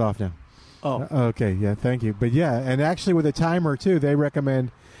can turn it off now. Oh, okay, yeah, thank you. But yeah, and actually with a timer too, they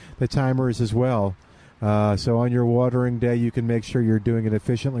recommend the timers as well. So on your watering day, you can make sure you're doing it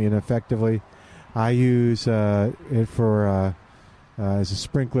efficiently and effectively. I use it for as a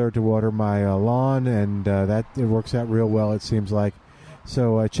sprinkler to water my lawn, and that it works out real well, it seems like.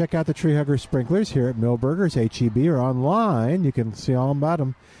 So check out the Tree Hugger Sprinklers here at Milberger's, HEB, or online. You can see all about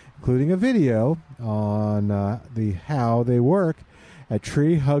them, including a video on the how they work at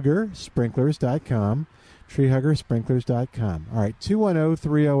treehuggersprinklers.com, treehuggersprinklers.com. All right,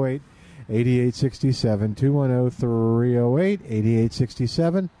 210-308-8867,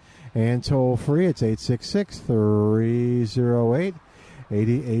 210-308-8867, and toll free, it's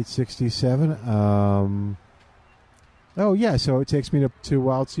 866-308-8867. Oh, yeah, so it takes me to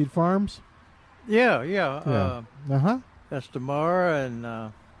Wild Seed Farms? Yeah. That's tomorrow,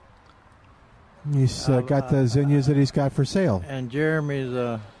 and he's got the zinnias that he's got for sale. And Jeremy's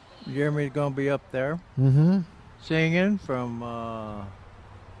going to be up there singing from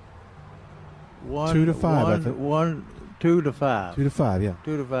 2 to 5, I think. 2 to 5. 2 to 5, yeah.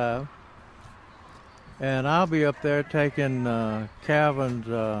 2 to 5. And I'll be up there taking Calvin's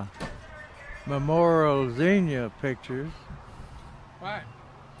memorial zinnia pictures. What?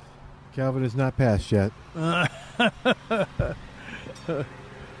 Calvin is not passed yet. Look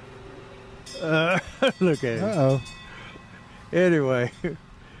at him. Uh-oh. Anyway,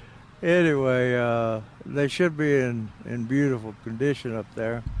 they should be in beautiful condition up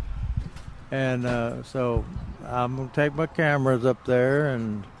there. And so I'm going to take my cameras up there,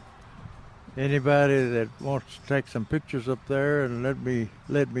 and anybody that wants to take some pictures up there and let me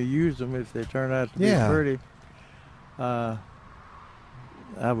use them if they turn out to be pretty.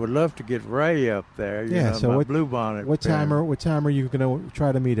 I would love to get Ray up there. So my bluebonnet. What time are you going to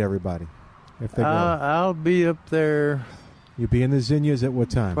try to meet everybody? If they go, I'll be up there. You'll be in the zinnias at what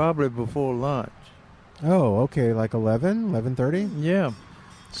time? Probably before lunch. Oh, okay, like 11, 11:30? Yeah.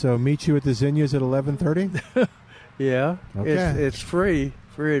 So meet you at the zinnias at 11:30? Yeah. Okay. It's free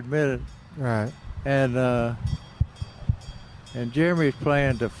admitted. Right. And Jeremy's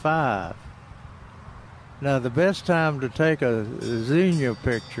playing to 5. Now, the best time to take a zinnia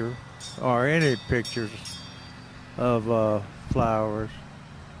picture or any pictures of flowers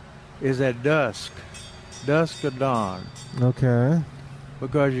is at dusk of dawn. Okay.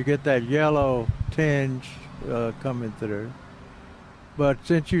 Because you get that yellow tinge coming through. But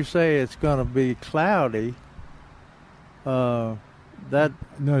since you say it's going to be cloudy, No, not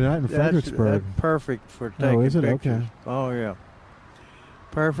in Fredericksburg. That's perfect for taking is it? pictures. Okay. Oh, yeah.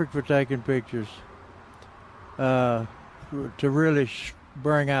 Perfect for taking pictures to really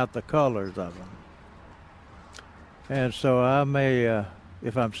bring out the colors of them. And so I may,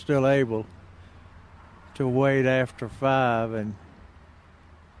 if I'm still able, to wait after 5, and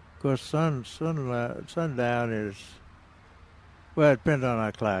of course sundown is, well, it depends on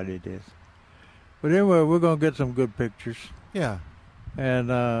how cloudy it is. But anyway, we're going to get some good pictures. Yeah.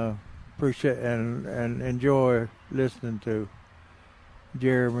 And appreciate and enjoy listening to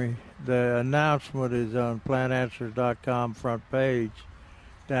Jeremy. The announcement is on plantanswers.com front page,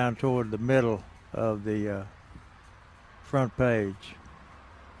 down toward the middle of the front page.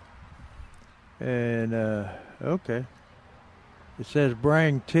 And okay, it says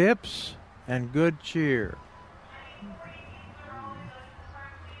bring tips and good cheer.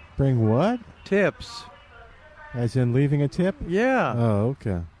 Bring what? Tips. As in leaving a tip? Yeah. Oh,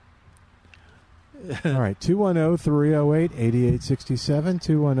 okay. All right, 210-308-8867,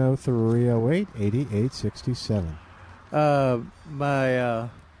 210-308-8867.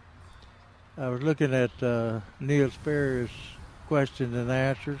 I was looking at Neil Sperry's question and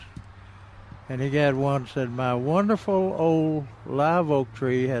answers, and he had one that said, my wonderful old live oak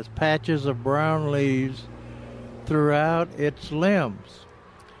tree has patches of brown leaves throughout its limbs.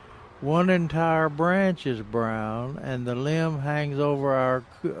 One entire branch is brown, and the limb hangs over our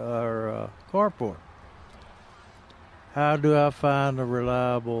carport. How do I find a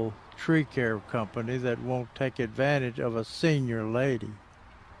reliable tree care company that won't take advantage of a senior lady?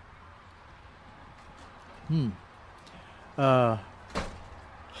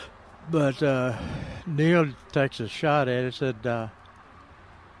 But Neil takes a shot at it. Said,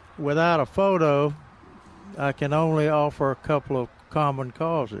 without a photo, I can only offer a couple of common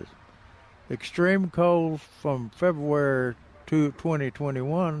causes. Extreme cold from February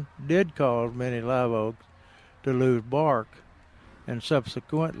 2021 did cause many live oaks to lose bark and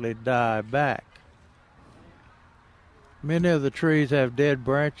subsequently die back. Many of the trees have dead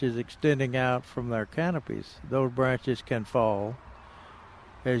branches extending out from their canopies. Those branches can fall,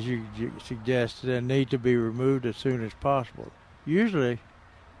 as you suggested, and need to be removed as soon as possible. Usually,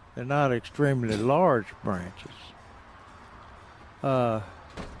 they're not extremely large branches.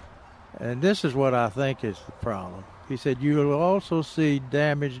 And this is what I think is the problem. He said, you will also see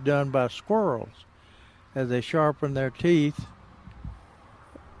damage done by squirrels as they sharpen their teeth.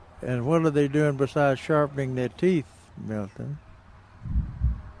 And what are they doing besides sharpening their teeth, Milton?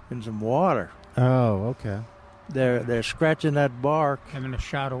 In some water. Oh, okay. They're scratching that bark. Having a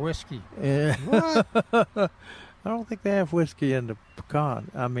shot of whiskey. Yeah. What? I don't think they have whiskey in the pecan.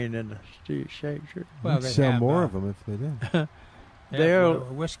 I mean, in the shade. Well, You'd they sell have, more of them if they did. They'll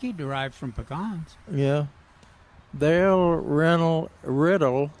whiskey derived from pecans. Yeah. They'll riddle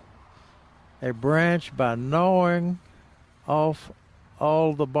a branch by gnawing off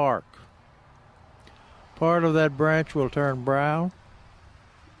all the bark. Part of that branch will turn brown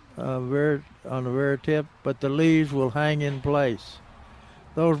on the very tip, but the leaves will hang in place.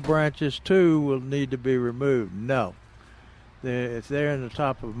 Those branches, too, will need to be removed. No. If they're in the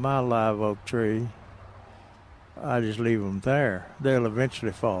top of my live oak tree, I just leave them there. They'll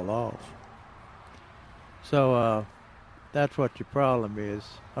eventually fall off. So that's what your problem is.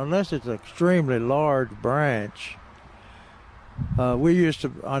 Unless it's an extremely large branch. We used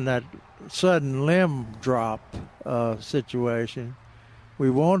to, on that sudden limb drop situation,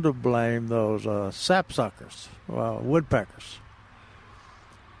 we wanted to blame those sapsuckers, woodpeckers.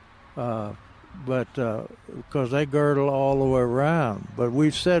 But because they girdle all the way around. But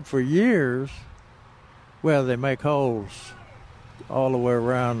we've said for years, well, they make holes all the way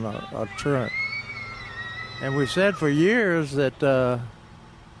around a trunk. And we've said for years that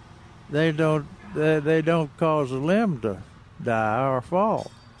they don't cause the limb to die or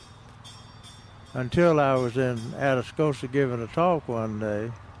fall. Until I was in Atascosa giving a talk one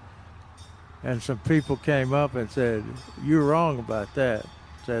day, and some people came up and said, "You're wrong about that."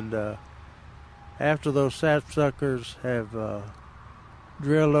 Said after those sapsuckers have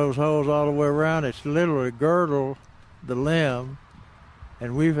drilled those holes all the way around, it's literally girdled the limb,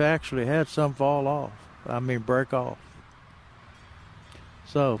 and we've actually had some fall off. I mean, break off.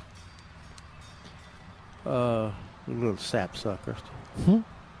 So, little sapsuckers.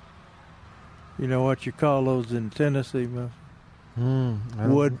 You know what you call those in Tennessee,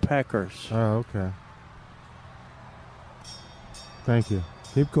 woodpeckers. Oh, okay. Thank you.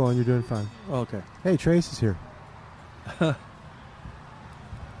 Keep going. You're doing fine. Okay. Hey, Trace is here.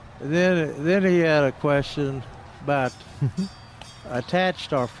 Then he had a question about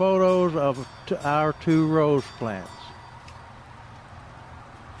attached are photos of our 2 rose plants.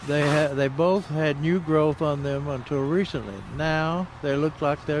 They both had new growth on them until recently. Now they look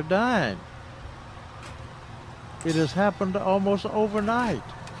like they're dying. It has happened almost overnight.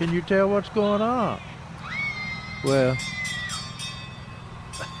 Can you tell what's going on? Well,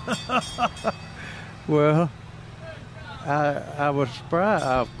 I was surprised.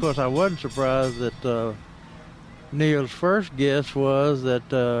 Of course, I wasn't surprised that Neil's first guess was that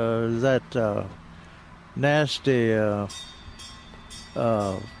nasty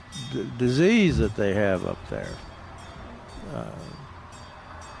disease that they have up there.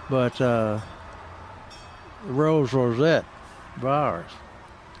 But rose rosette virus.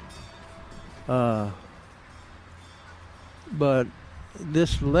 But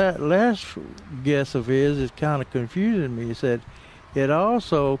this last guess of his is kind of confusing me. He said it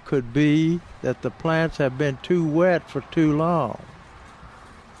also could be that the plants have been too wet for too long.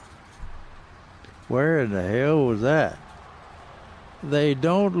 Where in the hell was that? They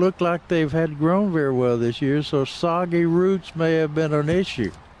don't look like they've had grown very well this year, so soggy roots may have been an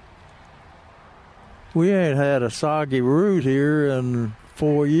issue. We ain't had a soggy root here in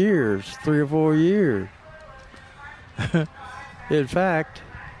 4 years, 3 or 4 years. In fact,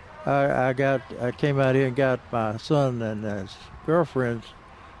 I came out here and got my son and his girlfriend's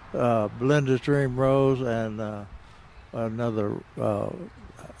Belinda's Dream Rose and another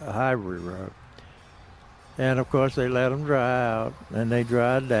hybrid rose. And of course they let them dry out, and they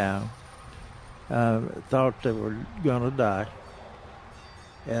dried down. Thought they were gonna die,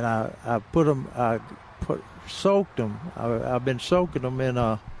 and I soaked them. I've been soaking them in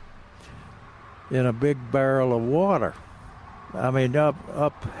a big barrel of water. I mean,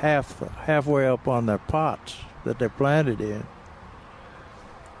 up halfway up on their pots that they planted in.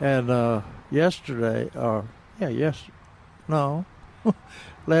 And last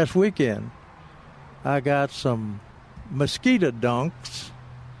weekend, I got some mosquito dunks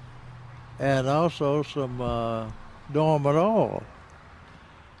and also some dormant oil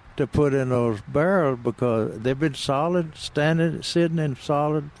to put in those barrels because they've been sitting in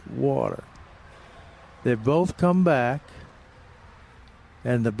solid water. They've both come back.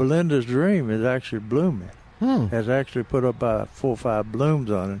 And the Belinda's Dream is actually blooming. Has actually put up about 4 or 5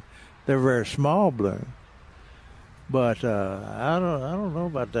 blooms on it. They're very small blooms. But I don't know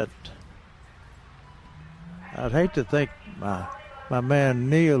about that. I'd hate to think my man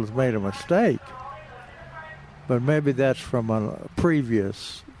Neil's made a mistake. But maybe that's from a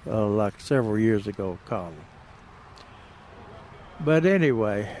previous, like several years ago, column. But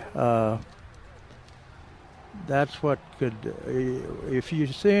anyway, that's what could, if you're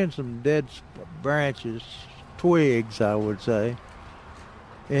seeing some dead branches, twigs, I would say,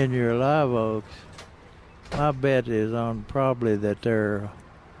 in your live oaks, my bet is on probably that they've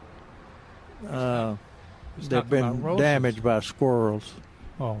been damaged by squirrels.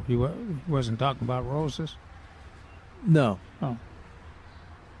 Oh, he wasn't talking about roses? No. Oh.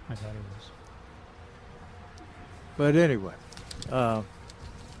 I thought he was. But anyway.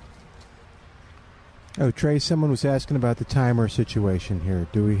 Trey, someone was asking about the timer situation here.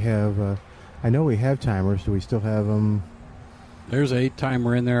 Do we have, I know we have timers. Do we still have them? There's a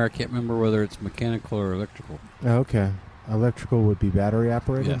timer in there. I can't remember whether it's mechanical or electrical. Oh, okay. Electrical would be battery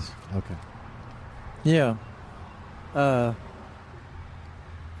operated? Yes. Okay. Yeah.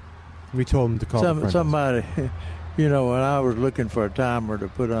 We told them to call somebody, when I was looking for a timer to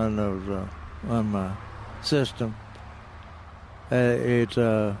put on those, on my system, I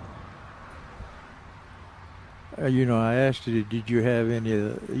asked you, did you have any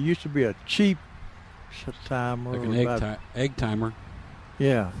of the, it used to be a cheap timer. Like an egg timer.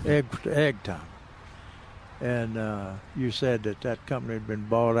 Yeah, egg timer. And you said that company had been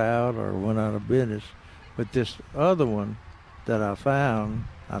bought out or went out of business. But this other one that I found,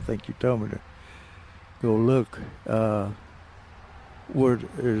 I think you told me to go look,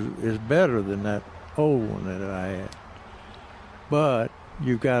 is better than that old one that I had. But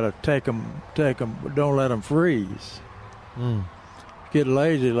you got to take them, don't let them freeze. Get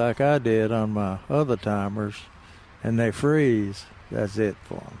lazy like I did on my other timers, and they freeze. That's it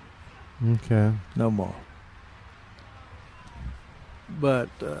for them. Okay. No more. But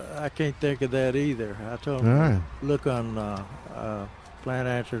I can't think of that either. I told them look on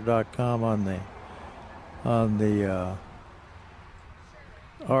plantanswer.com on the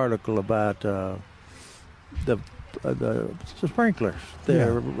article about the sprinklers.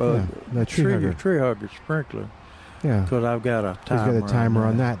 The tree hugger sprinkler. Yeah, because I've got a timer. He's got a timer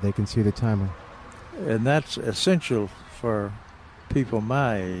on that. They can see the timer, and that's essential for people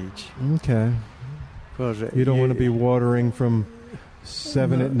my age. Okay, because you don't want to be watering from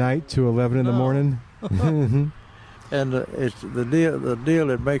 7 at night to 11 in the morning. And it's the deal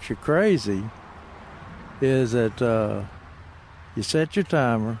that makes you crazy is that you set your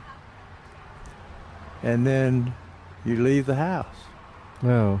timer and then you leave the house.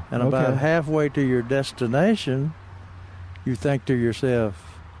 Oh, and about halfway to your destination, you think to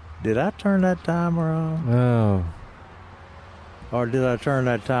yourself, did I turn that timer on? Oh. Or did I turn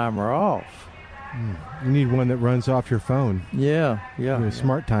that timer off? You need one that runs off your phone. Yeah. A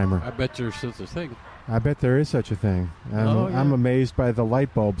smart timer. I bet there's such a thing. I bet there is such a thing. I'm amazed by the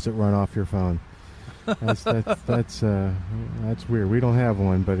light bulbs that run off your phone. That's weird. We don't have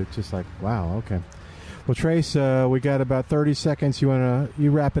one, but it's just like, wow, okay. Well, Trace, we got about 30 seconds. You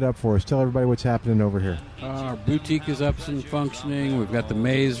wrap it up for us. Tell everybody what's happening over here. Our boutique is up and functioning. We've got the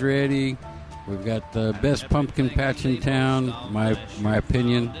maze ready. We've got the best pumpkin patch in town. My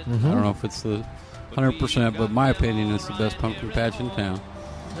opinion. Mm-hmm. I don't know if it's the 100%, but my opinion is the best pumpkin patch in town.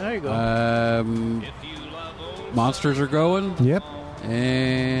 There you go. Monsters are going. Yep.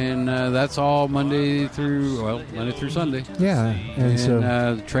 And that's all Monday through Sunday. Yeah. And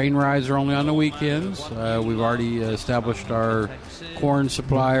the train rides are only on the weekends. We've already established our corn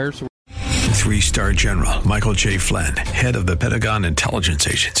suppliers. 3-star General Michael J. Flynn, head of the Pentagon Intelligence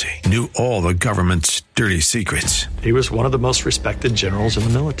Agency, knew all the government's dirty secrets. He was one of the most respected generals in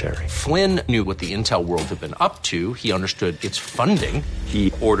the military. Flynn knew what the intel world had been up to. He understood its funding.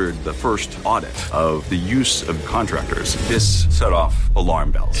 He ordered the first audit of the use of contractors. This set off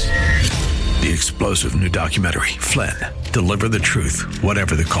alarm bells. The explosive new documentary, Flynn, Deliver the Truth,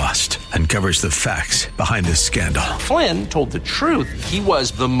 Whatever the Cost, uncovers the facts behind this scandal. Flynn told the truth. He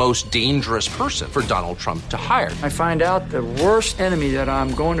was the most dangerous person for Donald Trump to hire. I find out the worst enemy that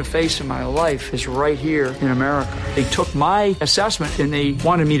I'm going to face in my life is right here in America. They took my assessment and they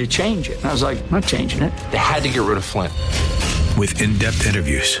wanted me to change it. And I was like, I'm not changing it. They had to get rid of Flynn. With in-depth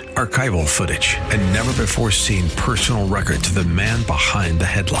interviews, archival footage, and never-before-seen personal records of the man behind the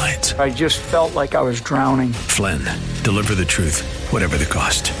headlines. I just felt like I was drowning. Flynn, Deliver the Truth, Whatever the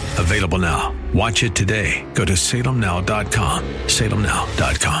Cost. Available now. Watch it today. Go to salemnow.com.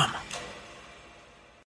 salemnow.com.